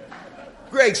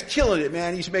 Greg's killing it,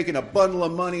 man. He's making a bundle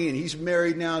of money, and he's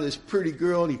married now to this pretty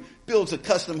girl, and he builds a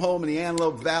custom home in the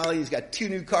Antelope Valley. He's got 2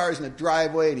 new cars in the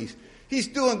driveway, and he's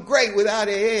doing great without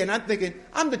AA. And I'm thinking,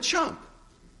 I'm the chump.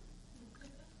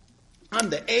 I'm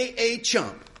the AA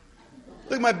chump.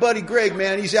 Look at my buddy Greg,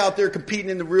 man. He's out there competing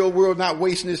in the real world, not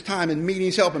wasting his time in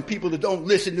meetings, helping people that don't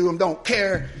listen to him, don't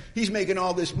care. He's making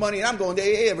all this money, and I'm going to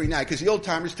AA every night because the old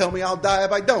timers tell me I'll die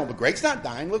if I don't. But Greg's not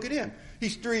dying. Look at him.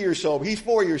 He's 3 years sober. He's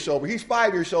 4 years sober. He's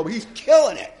 5 years sober. He's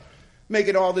killing it.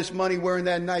 Making all this money, wearing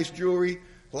that nice jewelry,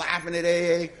 laughing at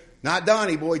AA. Not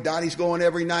Donnie, boy. Donnie's going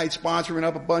every night, sponsoring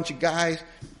up a bunch of guys,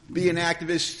 being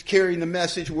activists, carrying the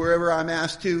message wherever I'm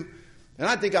asked to. And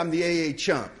I think I'm the AA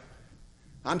chump.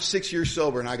 I'm 6 years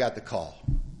sober, and I got the call.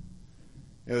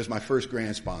 It was my first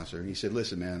grant sponsor. And he said,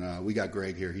 listen, man, we got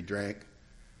Greg here. He drank.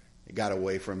 It got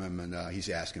away from him, and he's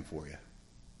asking for you.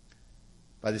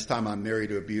 By this time, I'm married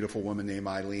to a beautiful woman named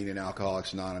Eileen in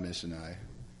Alcoholics Anonymous, and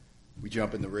we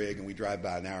jump in the rig, and we drive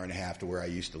about an hour and a half to where I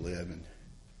used to live and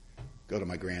go to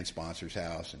my grant sponsor's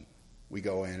house. And we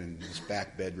go in this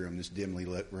back bedroom, this dimly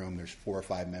lit room. There's 4 or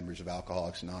 5 members of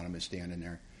Alcoholics Anonymous standing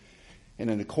there. And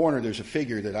in the corner, there's a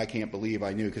figure that I can't believe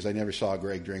I knew because I never saw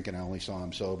Greg drinking. I only saw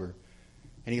him sober.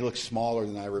 And he looks smaller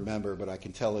than I remember, but I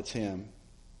can tell it's him.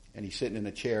 And he's sitting in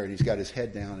a chair, and he's got his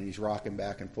head down, and he's rocking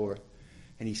back and forth.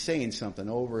 And he's saying something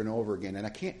over and over again, and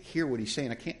I can't hear what he's saying.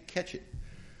 I can't catch it.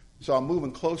 So I'm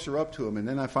moving closer up to him, and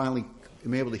then I finally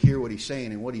am able to hear what he's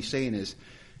saying. And what he's saying is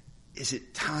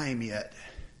it time yet?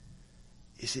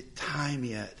 Is it time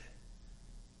yet?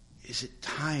 Is it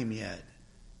time yet?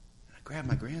 Grabbed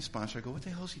my grant sponsor. I go, what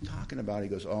the hell is he talking about? He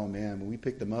goes, oh, man, when we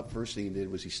picked him up, first thing he did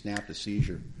was he snapped a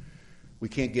seizure. We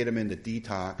can't get him into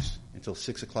detox until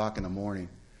 6 o'clock in the morning.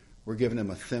 We're giving him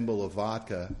a thimble of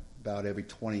vodka about every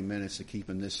 20 minutes to keep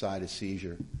him this side of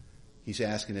seizure. He's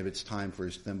asking if it's time for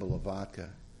his thimble of vodka.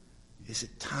 Is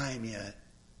it time yet?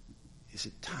 Is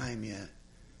it time yet?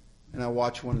 And I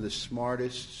watched one of the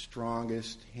smartest,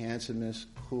 strongest, handsomest,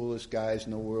 coolest guys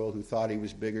in the world who thought he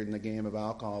was bigger than the game of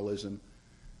alcoholism,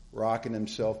 rocking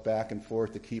himself back and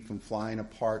forth to keep from flying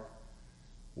apart,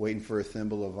 waiting for a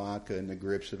thimble of vodka in the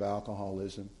grips of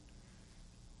alcoholism.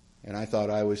 And I thought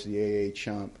I was the AA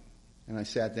chump. And I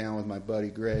sat down with my buddy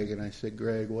Greg, and I said,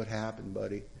 Greg, what happened,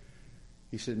 buddy?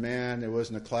 He said, man, there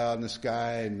wasn't a cloud in the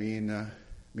sky, and me and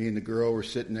the girl were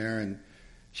sitting there, and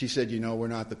she said, we're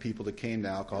not the people that came to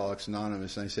Alcoholics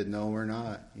Anonymous. And I said, no, we're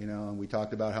not. And we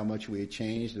talked about how much we had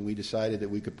changed, and we decided that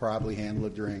we could probably handle a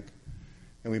drink.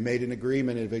 And we made an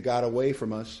agreement, if it got away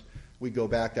from us, we'd go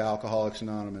back to Alcoholics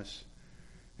Anonymous.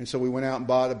 And so we went out and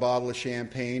bought a bottle of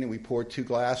champagne, and we poured 2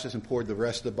 glasses and poured the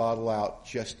rest of the bottle out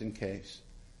just in case.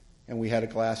 And we had a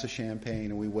glass of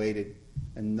champagne, and we waited,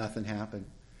 and nothing happened.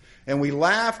 And we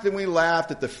laughed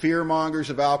at the fear-mongers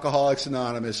of Alcoholics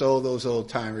Anonymous, those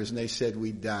old-timers, and they said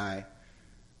we'd die.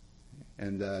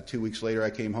 And 2 weeks later, I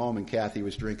came home, and Kathy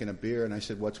was drinking a beer, and I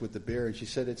said, what's with the beer? And she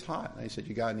said, it's hot. And I said,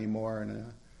 you got any more? And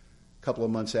a couple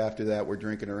of months after that, we're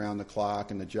drinking around the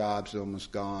clock, and the job's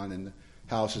almost gone, and the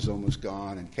house is almost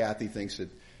gone, and Kathy thinks that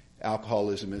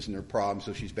alcoholism isn't her problem,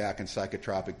 so she's back in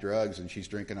psychotropic drugs, and she's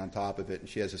drinking on top of it, and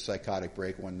she has a psychotic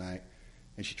break one night,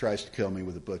 and she tries to kill me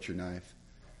with a butcher knife.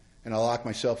 And I lock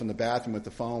myself in the bathroom with the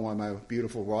phone while my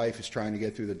beautiful wife is trying to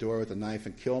get through the door with a knife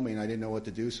and kill me, and I didn't know what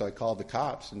to do, so I called the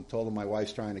cops and told them my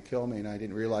wife's trying to kill me, and I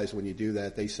didn't realize when you do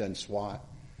that, they send SWAT.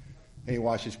 And you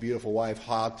watch his beautiful wife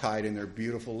hogtied in their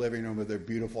beautiful living room of their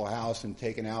beautiful house and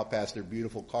taken out past their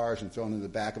beautiful cars and thrown in the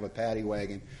back of a paddy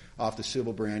wagon off the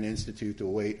Civil Brand Institute to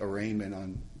await arraignment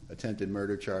on attempted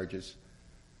murder charges.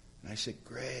 And I said,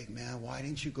 Greg, man, why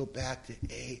didn't you go back to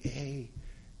AA?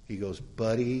 He goes,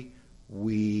 buddy,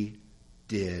 We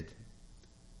did.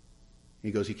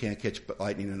 He goes, you can't catch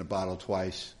lightning in a bottle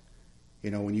twice. You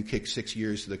know, when you kick 6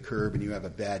 years to the curb and you have a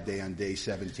bad day on day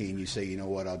 17, you say, you know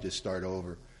what, I'll just start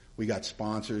over. We got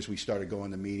sponsors. We started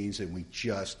going to meetings, and we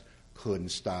just couldn't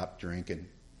stop drinking.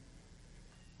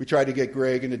 We tried to get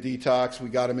Greg into detox. We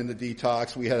got him into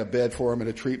detox. We had a bed for him at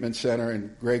a treatment center,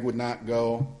 and Greg would not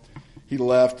go. He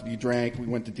left. He drank. We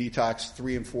went to detox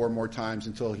 3 and 4 more times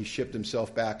until he shipped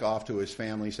himself back off to his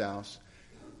family's house.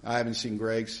 I haven't seen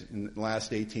Greg's in the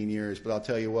last 18 years, but I'll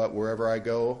tell you what, wherever I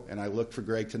go, and I look for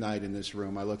Greg tonight in this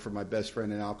room, I look for my best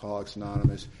friend in Alcoholics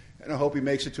Anonymous, and I hope he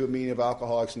makes it to a meeting of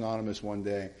Alcoholics Anonymous one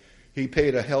day. He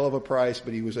paid a hell of a price,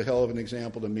 but he was a hell of an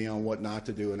example to me on what not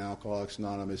to do in Alcoholics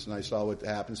Anonymous, and I saw what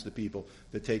happens to people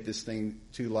that take this thing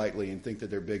too lightly and think that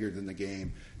they're bigger than the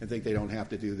game and think they don't have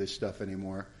to do this stuff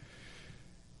anymore.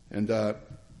 And,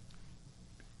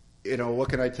 you know, what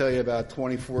can I tell you about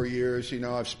 24 years? You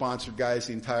know, I've sponsored guys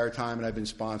the entire time, and I've been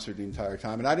sponsored the entire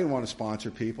time. And I didn't want to sponsor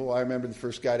people. I remember the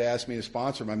first guy to ask me to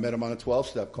sponsor him. I met him on a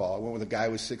 12-step call. I went with a guy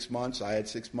with 6 months. I had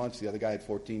 6 months. The other guy had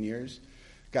 14 years.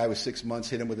 Guy with 6 months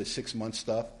hit him with his 6-month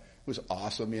stuff. It was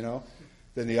awesome, you know.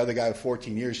 Then the other guy with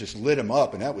 14 years just lit him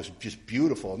up, and that was just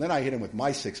beautiful. And then I hit him with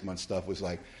my 6-month stuff. Was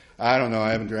like, I don't know,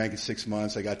 I haven't drank in 6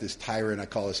 months. I got this tyrant I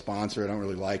call a sponsor. I don't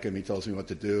really like him. He tells me what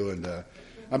to do, and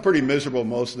I'm pretty miserable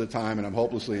most of the time, and I'm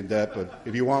hopelessly in debt, but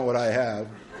if you want what I have.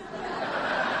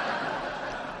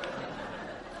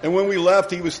 And when we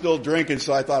left, he was still drinking,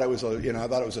 so I thought it was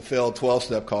a failed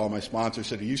 12-step call. My sponsor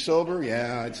said, "Are you sober?"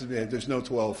 "Yeah, there's no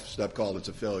 12-step call that's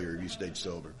a failure if you stayed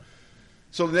sober."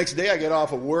 So the next day I get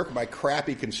off of work, my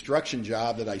crappy construction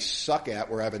job that I suck at,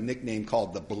 where I have a nickname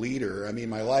called the Bleeder. I mean,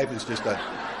 my life is just a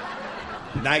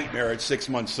nightmare at 6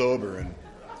 months sober.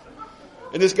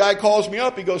 And this guy calls me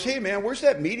up. He goes, "Hey, man, where's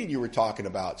that meeting you were talking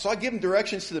about?" So I give him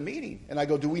directions to the meeting. And I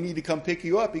go, "Do we need to come pick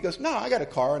you up?" He goes, "No, I got a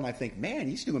car." And I think, man,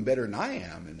 he's doing better than I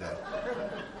am.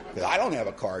 And I don't have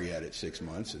a car yet at 6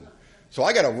 months. And so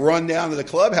I got to run down to the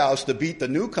clubhouse to beat the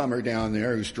newcomer down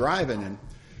there who's driving.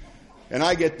 And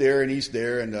I get there, and he's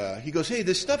there. And he goes, "Hey,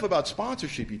 this stuff about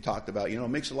sponsorship you talked about, you know,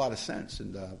 makes a lot of sense.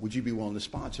 And would you be willing to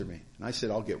sponsor me?" And I said,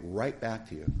 "I'll get right back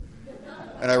to you."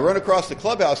 And I run across the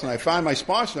clubhouse, and I find my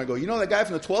sponsor, and I go, "You know that guy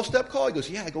from the 12-step call?" He goes,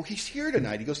 "Yeah." I go, "He's here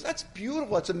tonight." He goes, "That's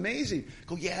beautiful. That's amazing." I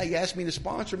go, "Yeah, he asked me to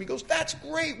sponsor him." He goes, "That's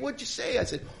great. What'd you say?" I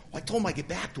said, "I told him I'd get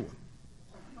back to him."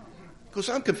 He goes,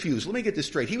 "I'm confused. Let me get this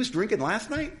straight. He was drinking last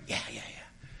night?" Yeah.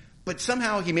 But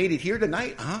somehow he made it here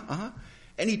tonight?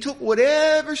 And he took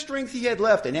whatever strength he had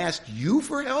left and asked you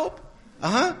for help?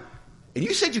 And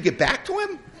you said you'd get back to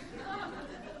him?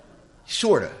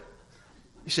 Sorta.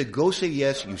 He said, "Go say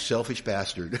yes, you selfish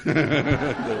bastard."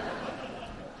 And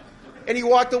he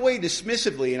walked away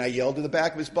dismissively, and I yelled to the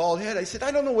back of his bald head. I said,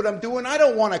 "I don't know what I'm doing. I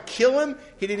don't want to kill him."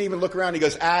 He didn't even look around. He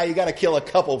goes, "You got to kill a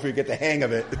couple before you get the hang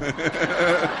of it."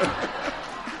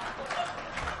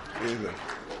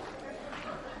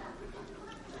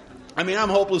 I mean, I'm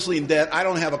hopelessly in debt. I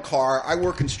don't have a car. I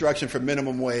work construction for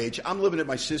minimum wage. I'm living at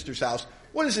my sister's house.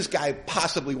 What does this guy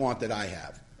possibly want that I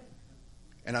have?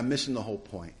 And I'm missing the whole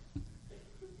point.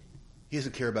 He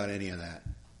doesn't care about any of that.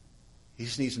 He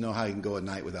just needs to know how he can go at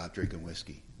night without drinking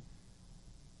whiskey.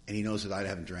 And he knows that I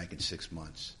haven't drank in 6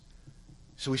 months.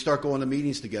 So we start going to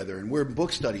meetings together, and we're in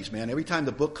book studies, man. Every time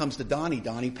the book comes to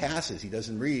Donnie passes. He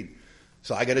doesn't read.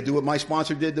 So I got to do what my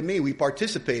sponsor did to me. We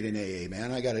participate in AA,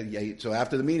 man. So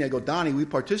after the meeting, I go, "Donnie, we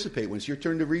participate. When it's your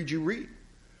turn to read, you read."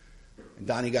 And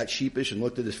Donnie got sheepish and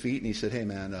looked at his feet, and he said, "Hey,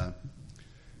 man,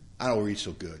 I don't read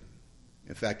so good.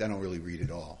 In fact, I don't really read at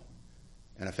all."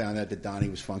 And I found out that Donnie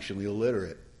was functionally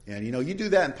illiterate. And, you know, you do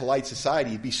that in polite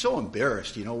society, you'd be so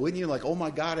embarrassed, you know, wouldn't you? Like, "Oh,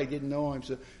 my God, I didn't know."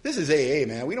 This is AA,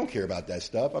 man. We don't care about that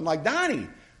stuff. I'm like, "Donnie,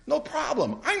 no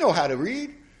problem. I know how to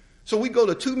read." So we'd go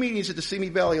to 2 meetings at the Simi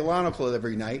Valley Alano Club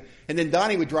every night, and then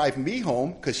Donnie would drive me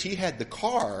home because he had the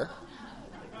car,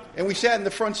 and we sat in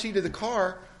the front seat of the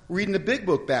car reading the big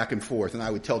book back and forth, and I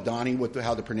would tell Donnie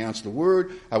how to pronounce the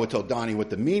word. I would tell Donnie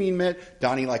what the meaning meant.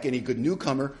 Donnie, like any good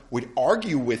newcomer, would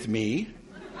argue with me,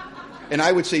 and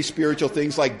I would say spiritual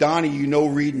things like, "Donnie, you know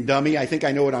reading, dummy. I think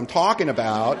I know what I'm talking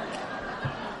about."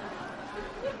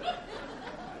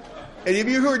 And if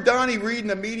you heard Donnie reading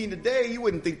a meeting today, you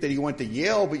wouldn't think that he went to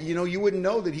Yale, but you wouldn't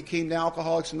know that he came to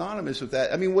Alcoholics Anonymous with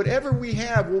that. I mean, whatever we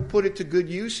have, we'll put it to good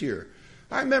use here.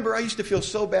 I remember I used to feel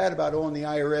so bad about owing the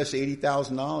IRS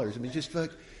 $80,000. I mean,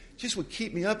 just would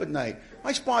keep me up at night.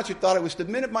 My sponsor thought it was the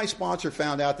minute my sponsor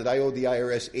found out that I owed the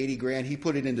IRS $80,000, he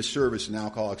put it into service in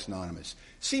Alcoholics Anonymous,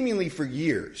 seemingly for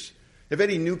years. If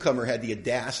any newcomer had the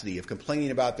audacity of complaining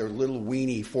about their little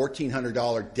weenie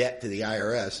 $1,400 debt to the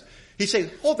IRS, he'd say,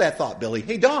 "Hold that thought, Billy.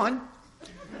 Hey, Don."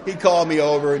 He'd call me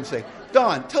over and say,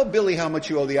 Don, tell Billy how much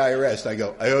you owe the IRS. I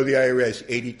go, I owe the IRS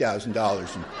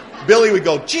 $80,000. And Billy would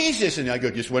go, Jesus. And I go,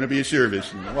 just want to be of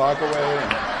service. And walk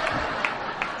away.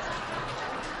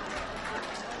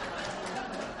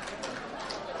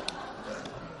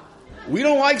 We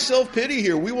don't like self-pity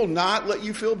here. We will not let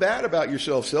you feel bad about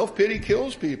yourself. Self-pity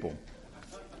kills people.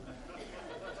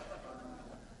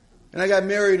 And I got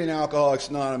married in Alcoholics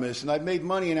Anonymous, and I've made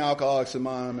money in Alcoholics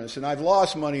Anonymous, and I've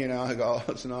lost money in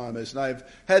Alcoholics Anonymous, and I've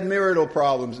had marital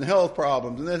problems and health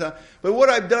problems. But what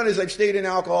I've done is I've stayed in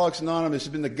Alcoholics Anonymous.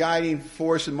 It's been the guiding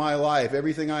force in my life.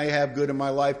 Everything I have good in my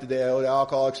life today, I owe to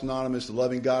Alcoholics Anonymous, the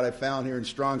loving God I found here in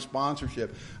strong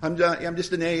sponsorship. I'm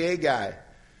just an AA guy.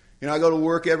 You know, I go to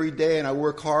work every day and I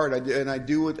work hard. I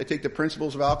take the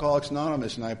principles of Alcoholics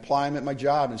Anonymous and I apply them at my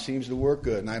job and it seems to work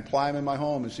good. And I apply them in my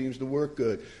home and it seems to work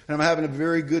good. And I'm having a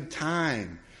very good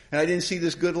time. And I didn't see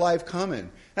this good life coming.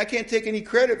 And I can't take any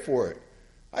credit for it.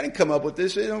 I didn't come up with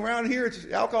this. You know, around here, it's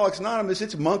Alcoholics Anonymous.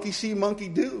 It's monkey see, monkey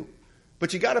do.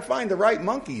 But you got to find the right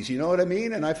monkeys. You know what I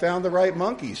mean? And I found the right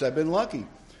monkeys. I've been lucky.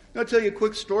 I'll tell you a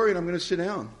quick story and I'm going to sit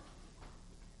down.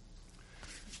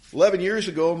 11 years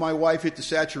ago, my wife hit the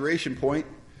saturation point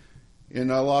in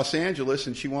Los Angeles,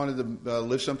 and she wanted to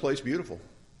live someplace beautiful.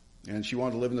 And she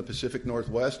wanted to live in the Pacific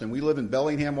Northwest, and we live in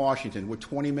Bellingham, Washington. We're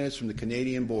 20 minutes from the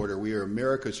Canadian border. We are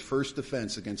America's first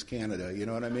defense against Canada, you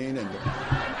know what I mean?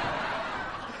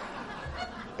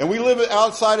 And we live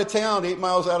outside of town, 8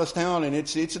 miles out of town, and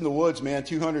it's in the woods, man.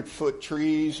 200-foot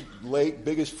trees, lake,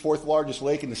 biggest, fourth largest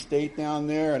lake in the state down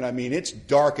there. And I mean, it's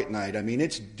dark at night. I mean,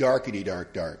 it's darkety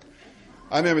dark.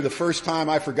 I remember the first time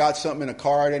I forgot something in a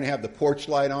car. I didn't have the porch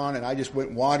light on, and I just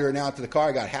went wandering out to the car.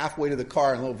 I got halfway to the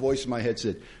car, and a little voice in my head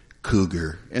said,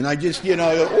 "Cougar." And I just,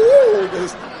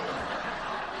 just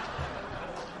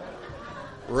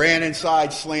ran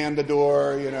inside, slammed the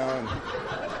door, And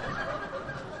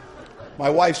my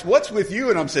wife's, "What's with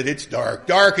you?" And I'm said, "It's dark,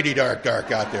 darkety dark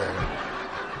out there."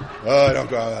 "Oh, I don't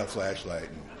go out with that flashlight."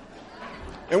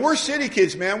 And we're city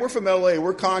kids, man. We're from L.A.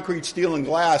 We're concrete, steel, and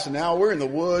glass. And now we're in the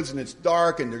woods, and it's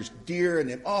dark, and there's deer. And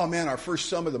then, oh, man, our first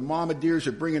summer, the mama deers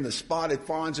are bringing the spotted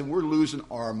fawns, and we're losing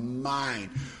our mind.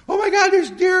 Oh, my God,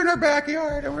 there's deer in our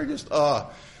backyard. And we're just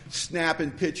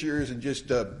snapping pictures and just,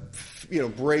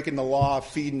 breaking the law,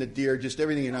 feeding the deer, just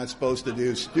everything you're not supposed to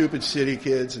do. Stupid city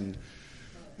kids. And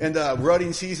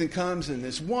rutting season comes, and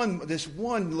this one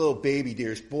little baby deer,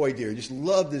 this boy deer, just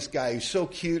loved this guy. He's so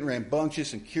cute and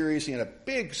rambunctious and curious. He had a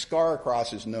big scar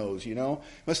across his nose,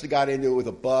 Must have got into it with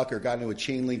a buck or got into a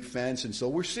chain link fence. And so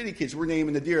we're city kids. We're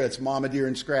naming the deer. That's Mama Deer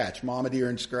and Scratch, Mama Deer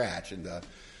and Scratch. And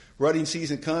rutting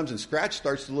season comes, and Scratch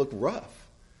starts to look rough.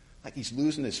 Like he's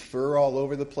losing his fur all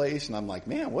over the place. And I'm like,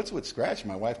 man, what's with Scratch?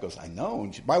 And my wife goes, I know.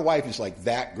 And my wife is like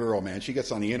that girl, man. She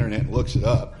gets on the internet and looks it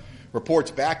up.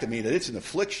 Reports back to me that it's an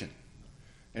affliction,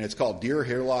 and it's called deer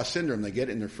hair loss syndrome. They get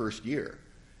it in their first year.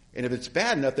 And if it's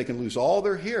bad enough, they can lose all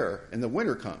their hair, and the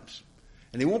winter comes.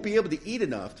 And they won't be able to eat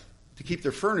enough to keep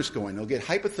their furnace going. They'll get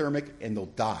hypothermic, and they'll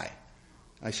die.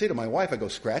 I say to my wife, I go,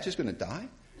 Scratch is going to die?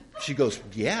 She goes,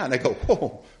 yeah. And I go,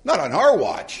 whoa, not on our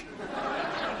watch.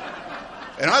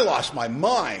 And I lost my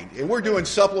mind. And we're doing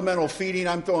supplemental feeding.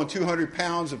 I'm throwing 200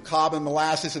 pounds of Cobb and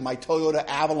molasses in my Toyota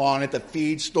Avalon at the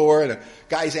feed store. And the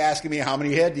guy's asking me, how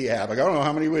many head do you have? I go, I don't know,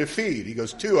 how many we feed? He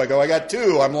goes, 2. I go, I got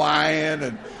 2. I'm lying.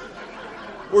 And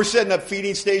we're setting up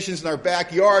feeding stations in our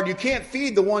backyard. You can't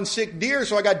feed the one sick deer,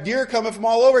 so I got deer coming from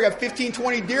all over. I got 15,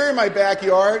 20 deer in my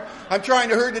backyard. I'm trying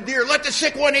to herd the deer. Let the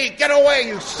sick one eat. Get away,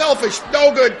 you selfish,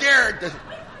 no good deer.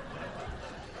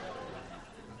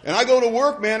 And I go to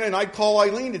work, man, and I'd call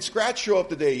Eileen. Did Scratch show up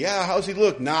today? Yeah, how's he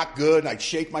look? Not good. And I'd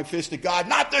shake my fist at God.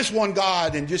 Not this one,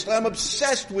 God. And just, I'm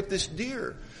obsessed with this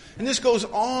deer. And this goes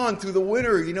on through the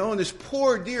winter, and this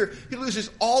poor deer, he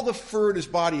loses all the fur in his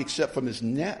body except from his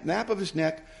nap of his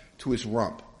neck to his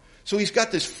rump. So he's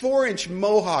got this 4-inch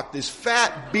mohawk, this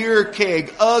fat beer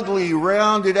keg, ugly,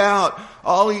 rounded out.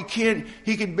 He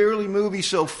can barely move. He's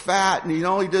so fat, and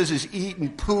all he does is eat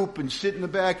and poop and sit in the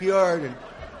backyard.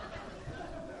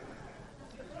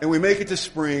 And we make it to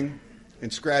spring,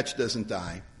 and Scratch doesn't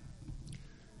die.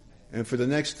 And for the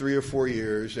next 3 or 4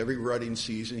 years, every rutting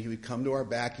season, he would come to our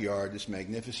backyard, this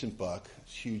magnificent buck,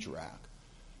 this huge rack.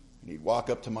 And he'd walk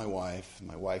up to my wife, and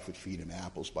my wife would feed him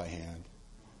apples by hand.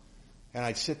 And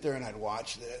I'd sit there and I'd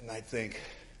watch that, and I'd think,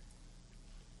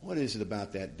 what is it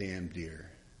about that damn deer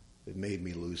that made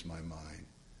me lose my mind?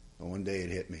 And one day it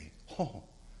hit me. Oh,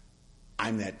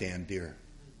 I'm that damn deer.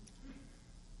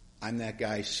 I'm that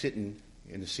guy sitting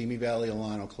in the Simi Valley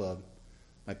Alano Club,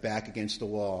 my back against the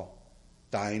wall,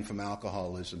 dying from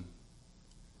alcoholism,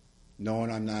 knowing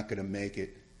I'm not going to make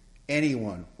it,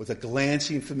 anyone with a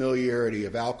glancing familiarity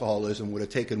of alcoholism would have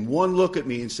taken one look at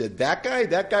me and said, that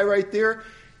guy right there,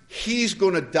 he's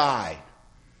going to die.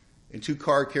 And 2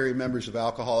 card-carrying members of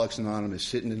Alcoholics Anonymous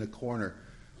sitting in the corner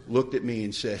looked at me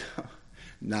and said,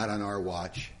 not on our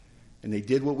watch. And they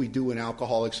did what we do in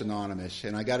Alcoholics Anonymous.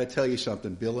 And I got to tell you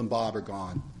something, Bill and Bob are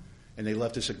gone. And they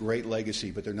left us a great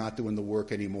legacy, but they're not doing the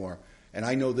work anymore. And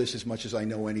I know this as much as I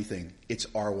know anything. It's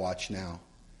our watch now.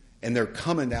 And they're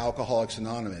coming to Alcoholics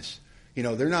Anonymous. You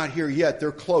know, they're not here yet.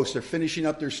 They're close. They're finishing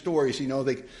up their stories. You know,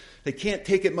 they can't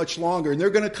take it much longer. And they're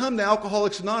going to come to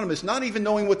Alcoholics Anonymous, not even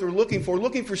knowing what they're looking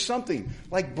for something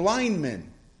like blind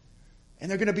men. And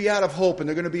they're going to be out of hope, and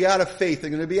they're going to be out of faith, they're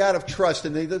going to be out of trust,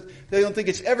 and they don't think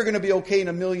it's ever going to be okay in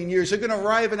a million years. They're going to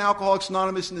arrive in Alcoholics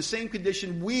Anonymous in the same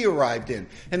condition we arrived in.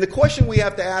 And the question we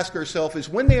have to ask ourselves is,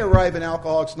 when they arrive in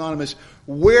Alcoholics Anonymous,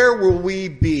 where will we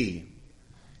be?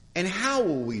 And how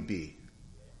will we be?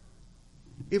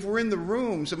 If we're in the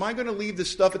rooms, am I going to leave the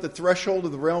stuff at the threshold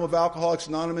of the realm of Alcoholics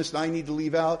Anonymous that I need to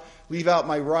leave out? Leave out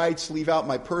my rights, leave out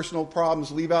my personal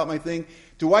problems, leave out my thing?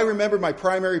 Do I remember my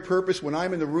primary purpose when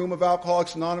I'm in the room of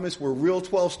Alcoholics Anonymous where real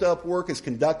 12-step work is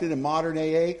conducted in modern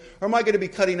AA? Or am I going to be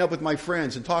cutting up with my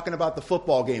friends and talking about the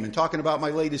football game and talking about my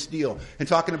latest deal and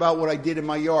talking about what I did in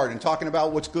my yard and talking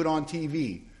about what's good on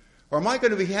TV? Or am I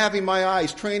going to be having my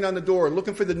eyes trained on the door,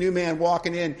 looking for the new man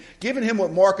walking in, giving him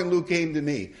what Mark and Luke gave to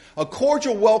me? A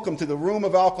cordial welcome to the room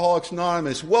of Alcoholics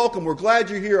Anonymous. Welcome. We're glad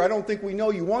you're here. I don't think we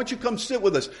know you. Why don't you come sit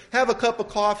with us? Have a cup of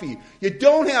coffee. You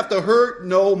don't have to hurt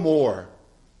no more.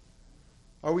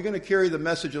 Are we going to carry the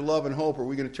message of love and hope, or are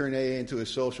we going to turn AA into a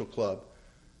social club?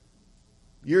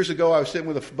 Years ago, I was sitting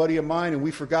with a buddy of mine, and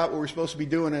we forgot what we were supposed to be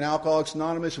doing in Alcoholics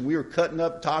Anonymous, and we were cutting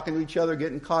up, talking to each other,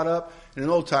 getting caught up, and an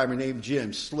old-timer named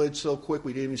Jim slid so quick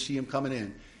we didn't even see him coming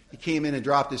in. He came in and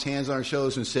dropped his hands on our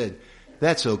shoulders and said,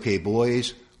 "That's okay,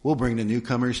 boys. We'll bring the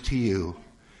newcomers to you."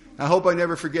 I hope I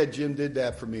never forget Jim did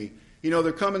that for me. You know,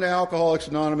 they're coming to Alcoholics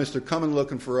Anonymous. They're coming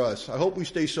looking for us. I hope we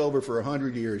stay sober for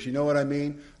 100 years. You know what I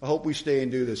mean? I hope we stay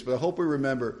and do this. But I hope we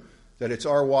remember that it's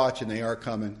our watch and they are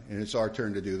coming, and it's our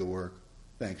turn to do the work.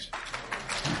 Thanks.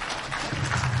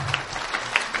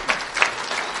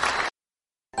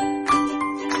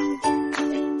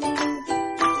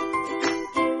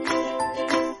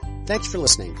 Thanks for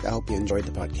listening. I hope you enjoyed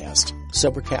the podcast.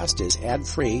 Sobercast is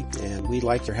ad-free, and we'd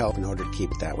like your help in order to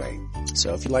keep it that way.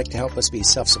 So if you'd like to help us be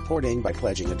self-supporting by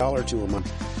pledging $1 or $2 a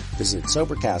month, visit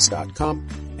Sobercast.com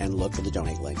and look for the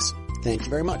donate links. Thank you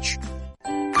very much.